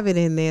 Have it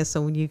in there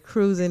so when you're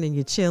cruising and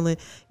you're chilling,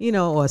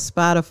 or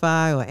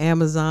Spotify or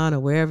Amazon or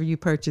wherever you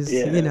purchase,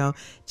 Yeah.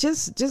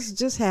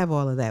 just have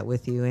all of that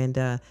with you and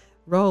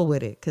roll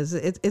with it because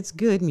it's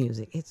good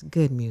music. It's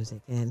good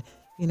music, and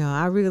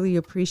I really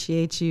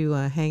appreciate you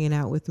hanging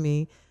out with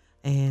me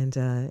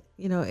and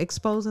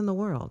exposing the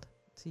world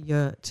to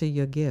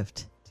your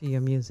gift, to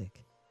your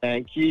music.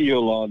 Thank you,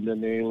 Yolanda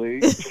Neely.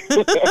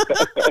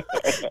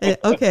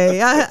 Okay,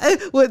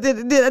 was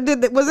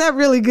that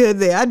really good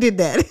there? I did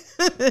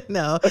that.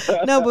 No,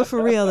 but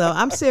for real though,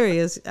 I'm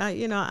serious. I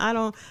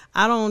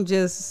don't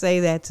just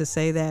say that to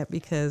say that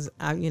because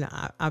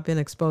I've been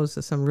exposed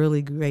to some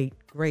really great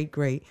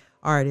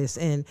artists,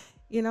 and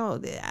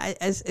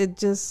it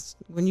just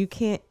when you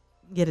can't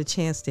get a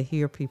chance to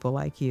hear people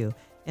like you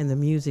and the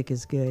music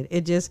is good,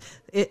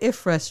 it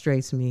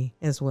frustrates me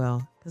as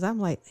well because I'm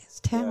like,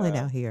 there's talent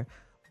out here.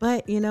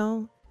 But, you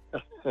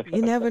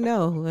never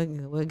know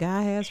what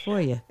God has for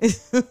you.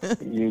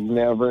 You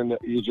never know.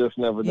 You just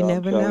never know. You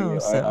never know. You.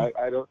 So.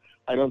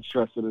 I don't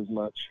stress it as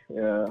much.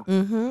 Yeah.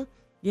 Mm-hmm.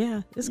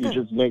 Yeah. It's you good.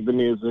 just make the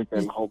music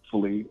and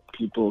hopefully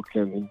people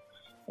can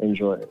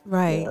enjoy it.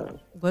 Right. Yeah.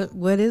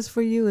 What is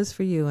for you is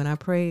for you. And I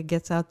pray it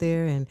gets out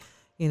there and,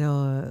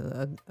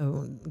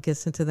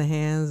 gets into the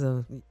hands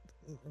of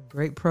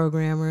great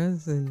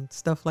programmers and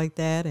stuff like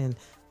that. And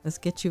let's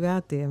get you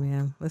out there,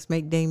 man. Let's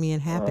make Damion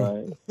happy. All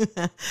right.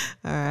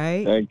 All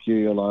right. Thank you,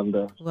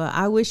 Yolanda. Well,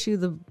 I wish you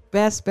the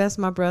best,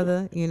 my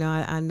brother.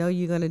 I know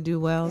you're going to do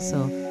well.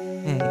 So,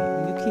 hey,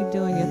 you keep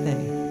doing your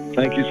thing.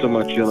 Thank you so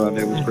much,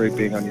 Yolanda. It was great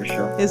being on your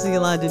show. It's the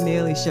Yolanda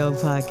Neely Show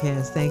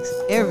podcast. Thanks,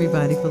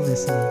 everybody, for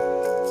listening.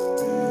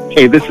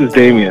 Hey, this is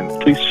Damion.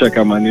 Please check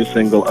out my new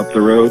single, Up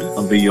the Road,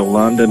 on the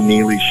Yolanda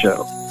Neely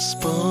Show.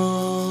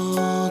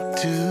 Spoke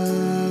to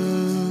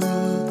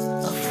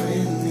a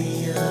friend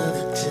the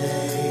other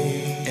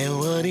day, and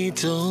what he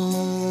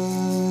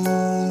told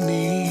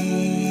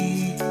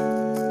me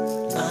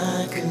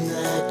I could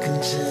not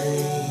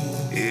contain.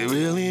 It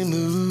really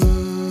moved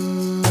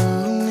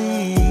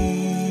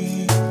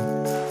me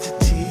to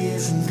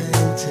tears and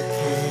then to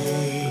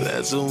hate.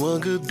 That someone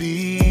could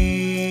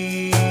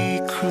be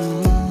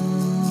cruel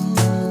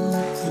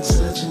in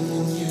such an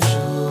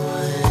unusual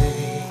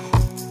way.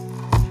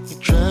 You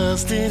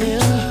trusted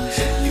him,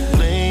 you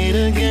played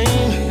a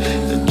game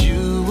that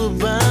you were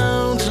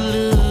bound to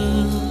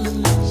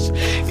lose.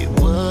 It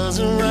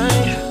wasn't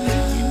right,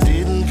 you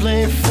didn't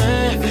play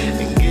fair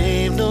and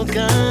gave no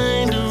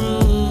kind of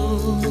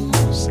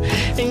rules.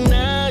 And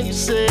now you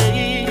say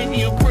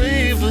you're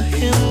brave for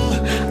him,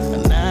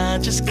 and I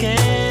just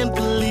can't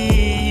believe.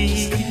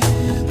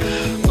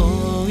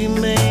 Oh, he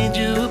made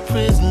you a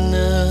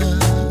prisoner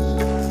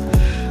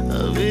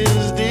of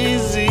his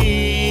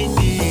disease.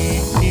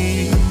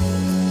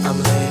 I'm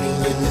letting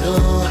you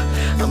know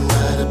I'm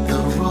right up the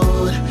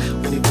road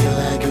when it feel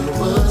like it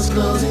was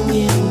closing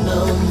in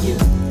on you.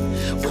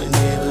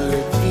 Whenever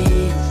it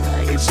feels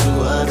like it's too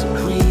hard to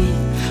breathe,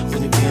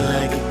 when it feel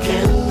like you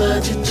can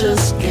but you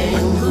just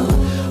can't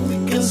move. We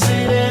can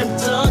sit and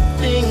talk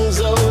things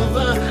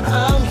over.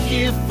 I'm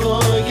here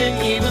for you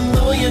even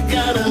though you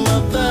got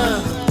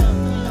another.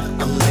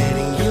 I'm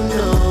letting you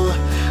know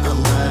I'm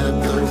right up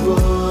the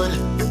road.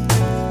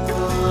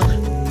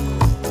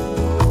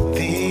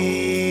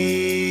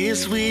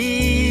 This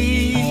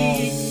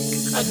week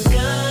I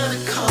got a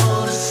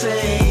call to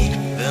say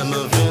that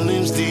my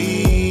feelings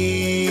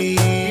deep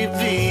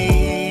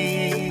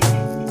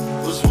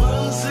was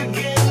once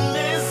again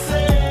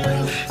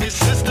missing. His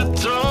sister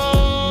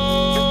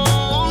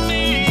told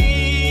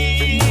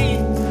me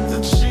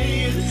that she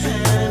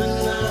had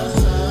enough,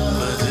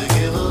 but to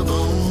give up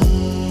on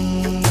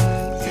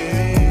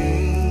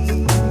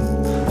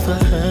for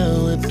how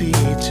it be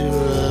to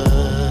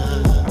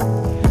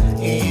rough.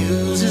 He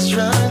uses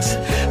drugs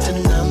to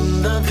numb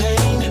the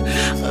pain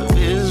of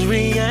his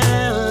reality.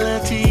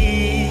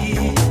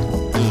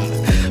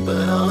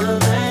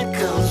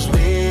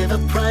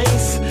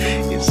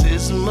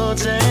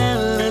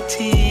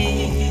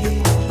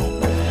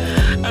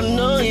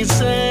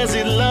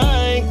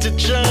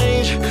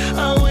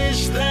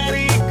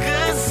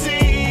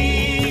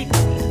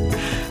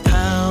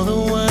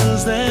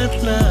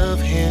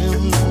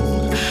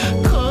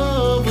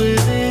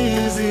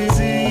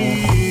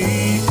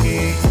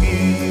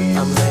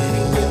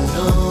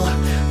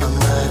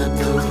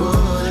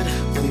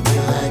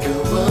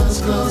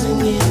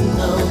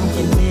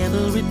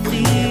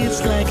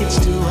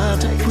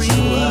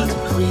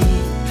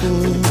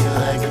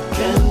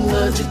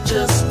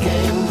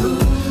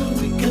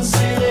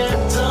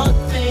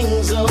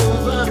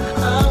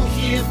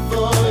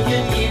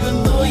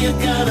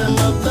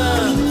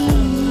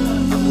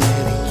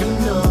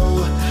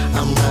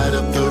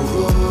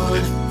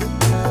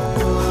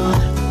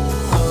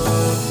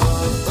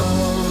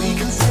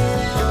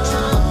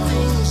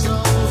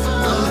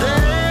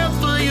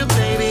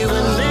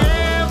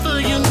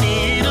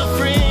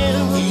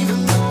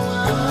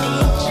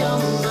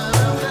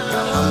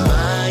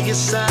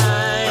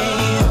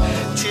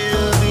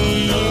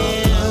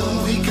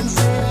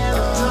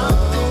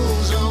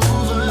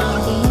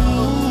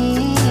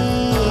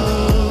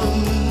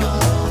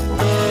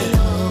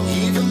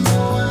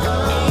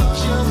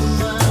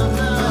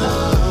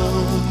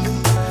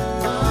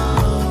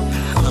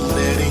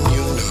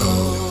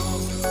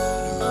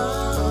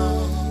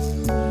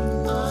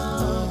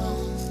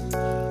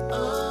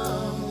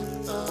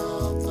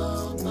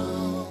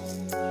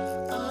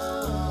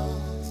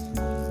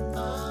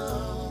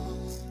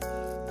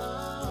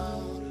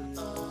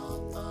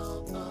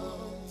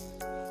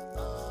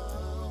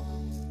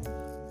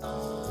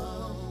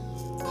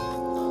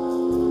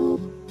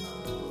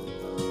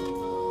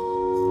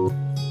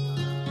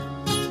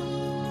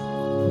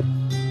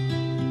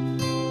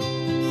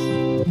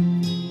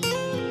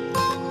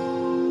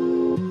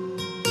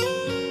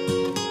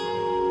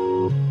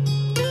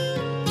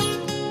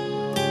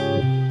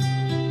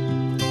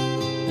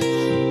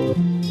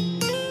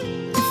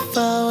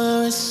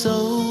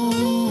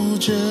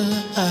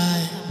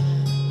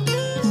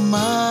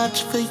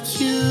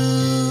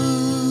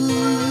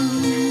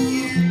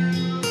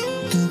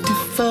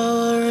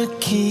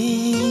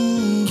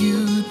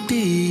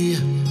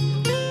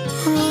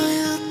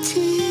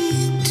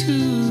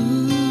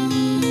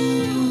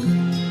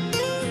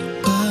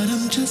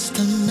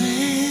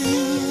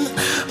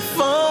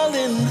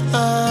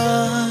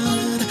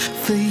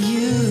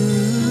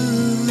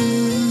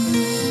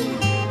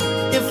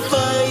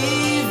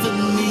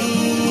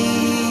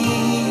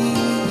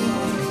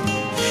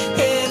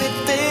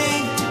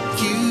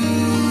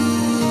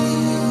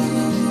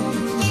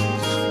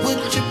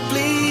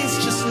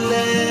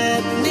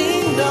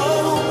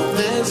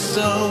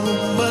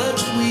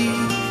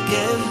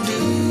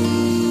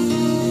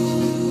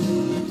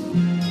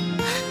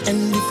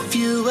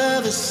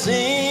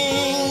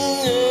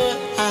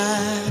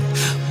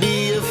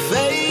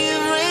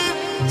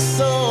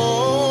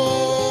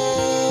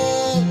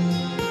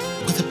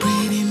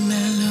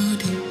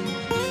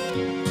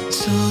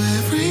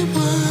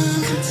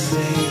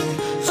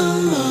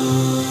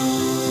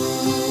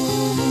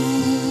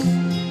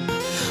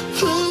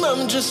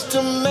 just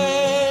a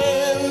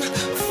man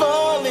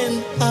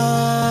falling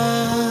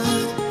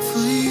hard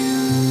for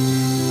you.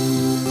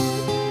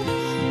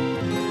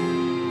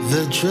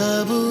 The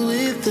trouble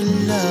with the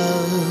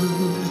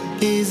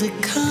love is it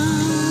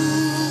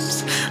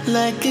comes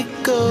like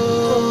it goes.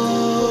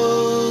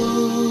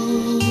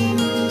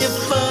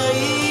 If I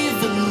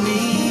even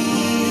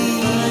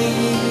need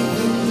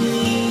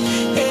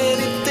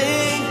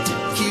anything to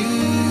you,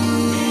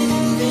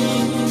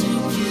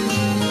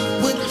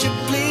 would you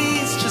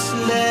please just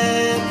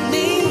let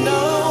me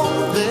know?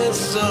 There's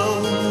so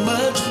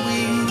much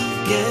we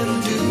can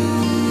do.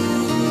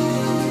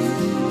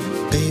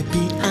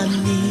 Baby, I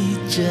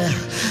need you,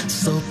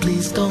 so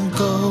please don't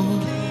go.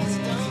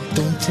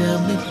 Don't tell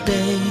me,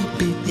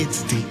 baby,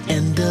 it's the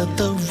end of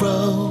the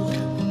road.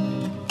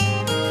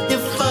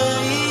 If I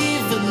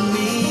even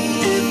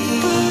need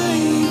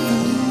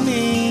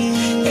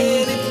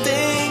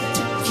anything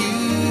to you,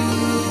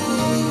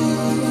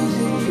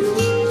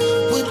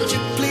 would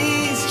you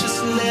please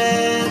just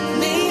let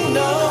me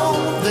know?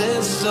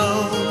 There's so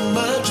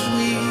much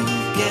we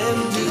can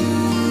do.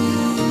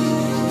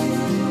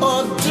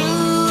 Or do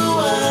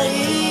I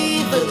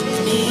even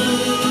need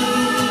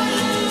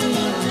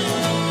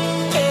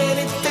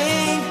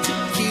anything to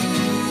you?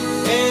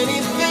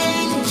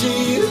 Anything to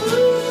you?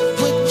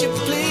 Would you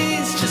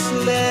please just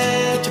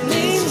let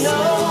me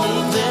know?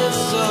 There's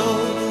so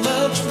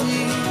much we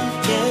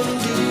can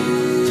do.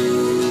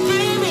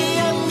 Baby,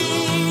 I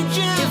need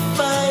you. If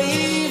I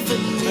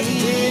even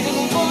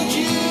didn't want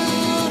you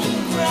to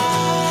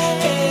cry.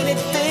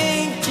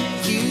 Anything to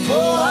you?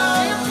 Oh,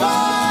 I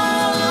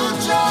apologize.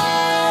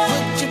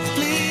 Would you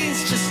please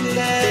just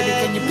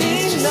let me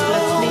know?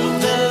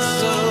 There's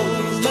so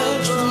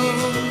much we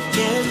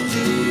can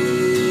do.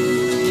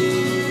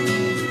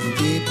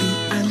 Baby,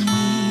 I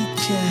need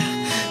you,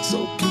 so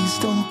please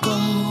don't go.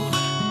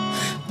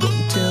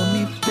 Don't tell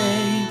me,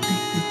 baby,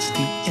 it's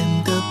the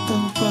end of the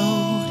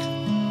road.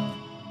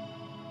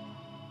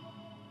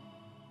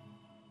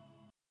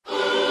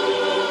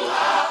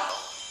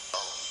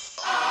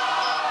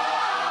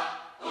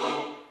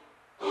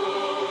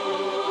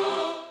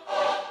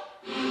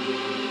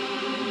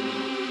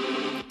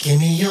 Give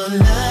me your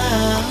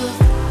love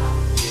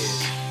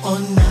or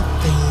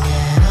nothing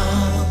at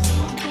all.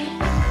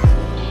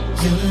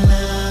 Your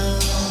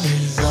love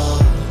is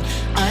all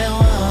I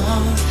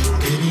want.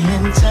 Baby,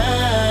 in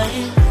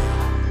time,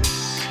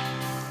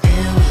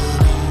 it will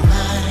be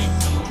mine.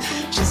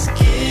 Just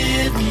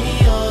give me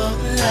your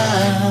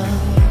love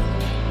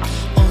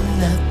or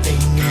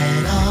nothing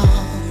at all.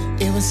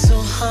 It was so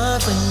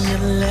hard when you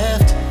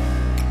left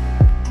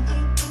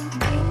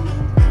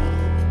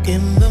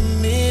in the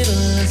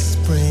middle of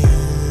spring.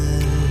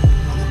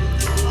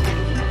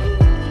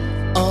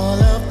 All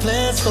our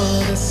plans for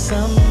the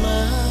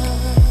summer,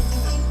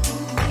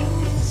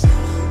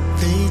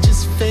 they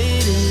just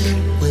faded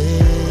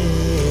away.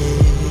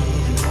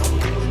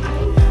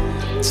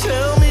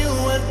 Tell me,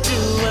 what do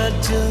I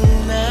do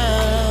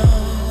now?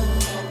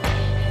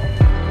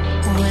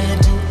 Where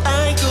do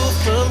I go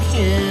from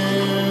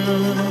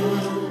here?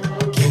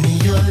 Give me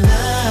your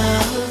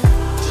love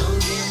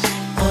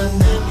or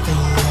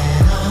nothing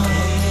at all.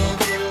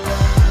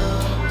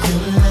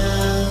 Your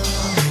love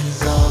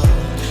is all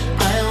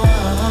I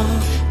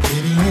want.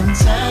 Baby, in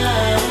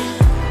time,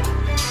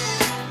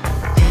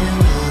 it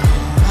will be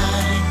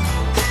mine.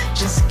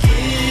 Just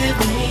give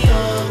me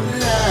your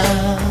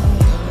love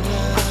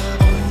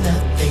or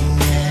nothing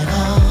at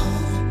all.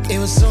 It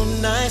was so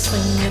nice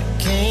when you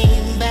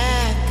came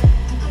back.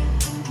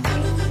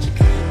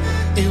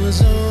 It was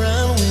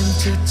around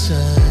winter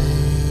time.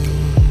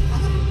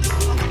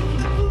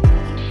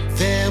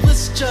 There was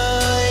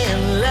joy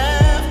and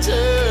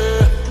laughter.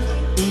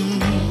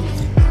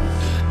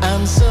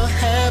 I'm so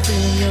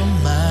happy you're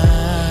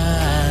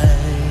mine.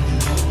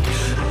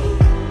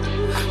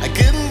 I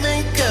couldn't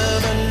think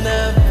of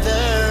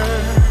another.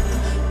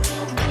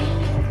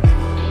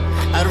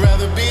 I'd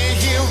rather be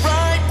here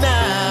right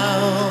now.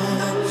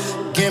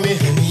 Give me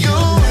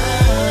your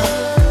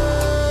love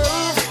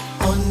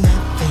or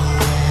nothing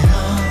at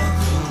all.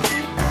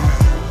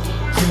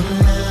 Your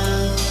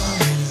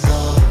love is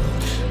all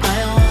I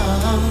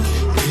want.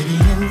 Baby,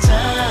 in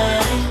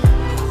time,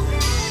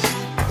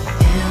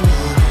 it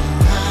will be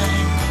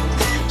mine.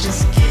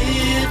 Just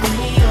give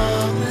me your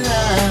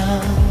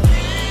love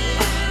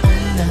or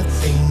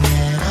nothing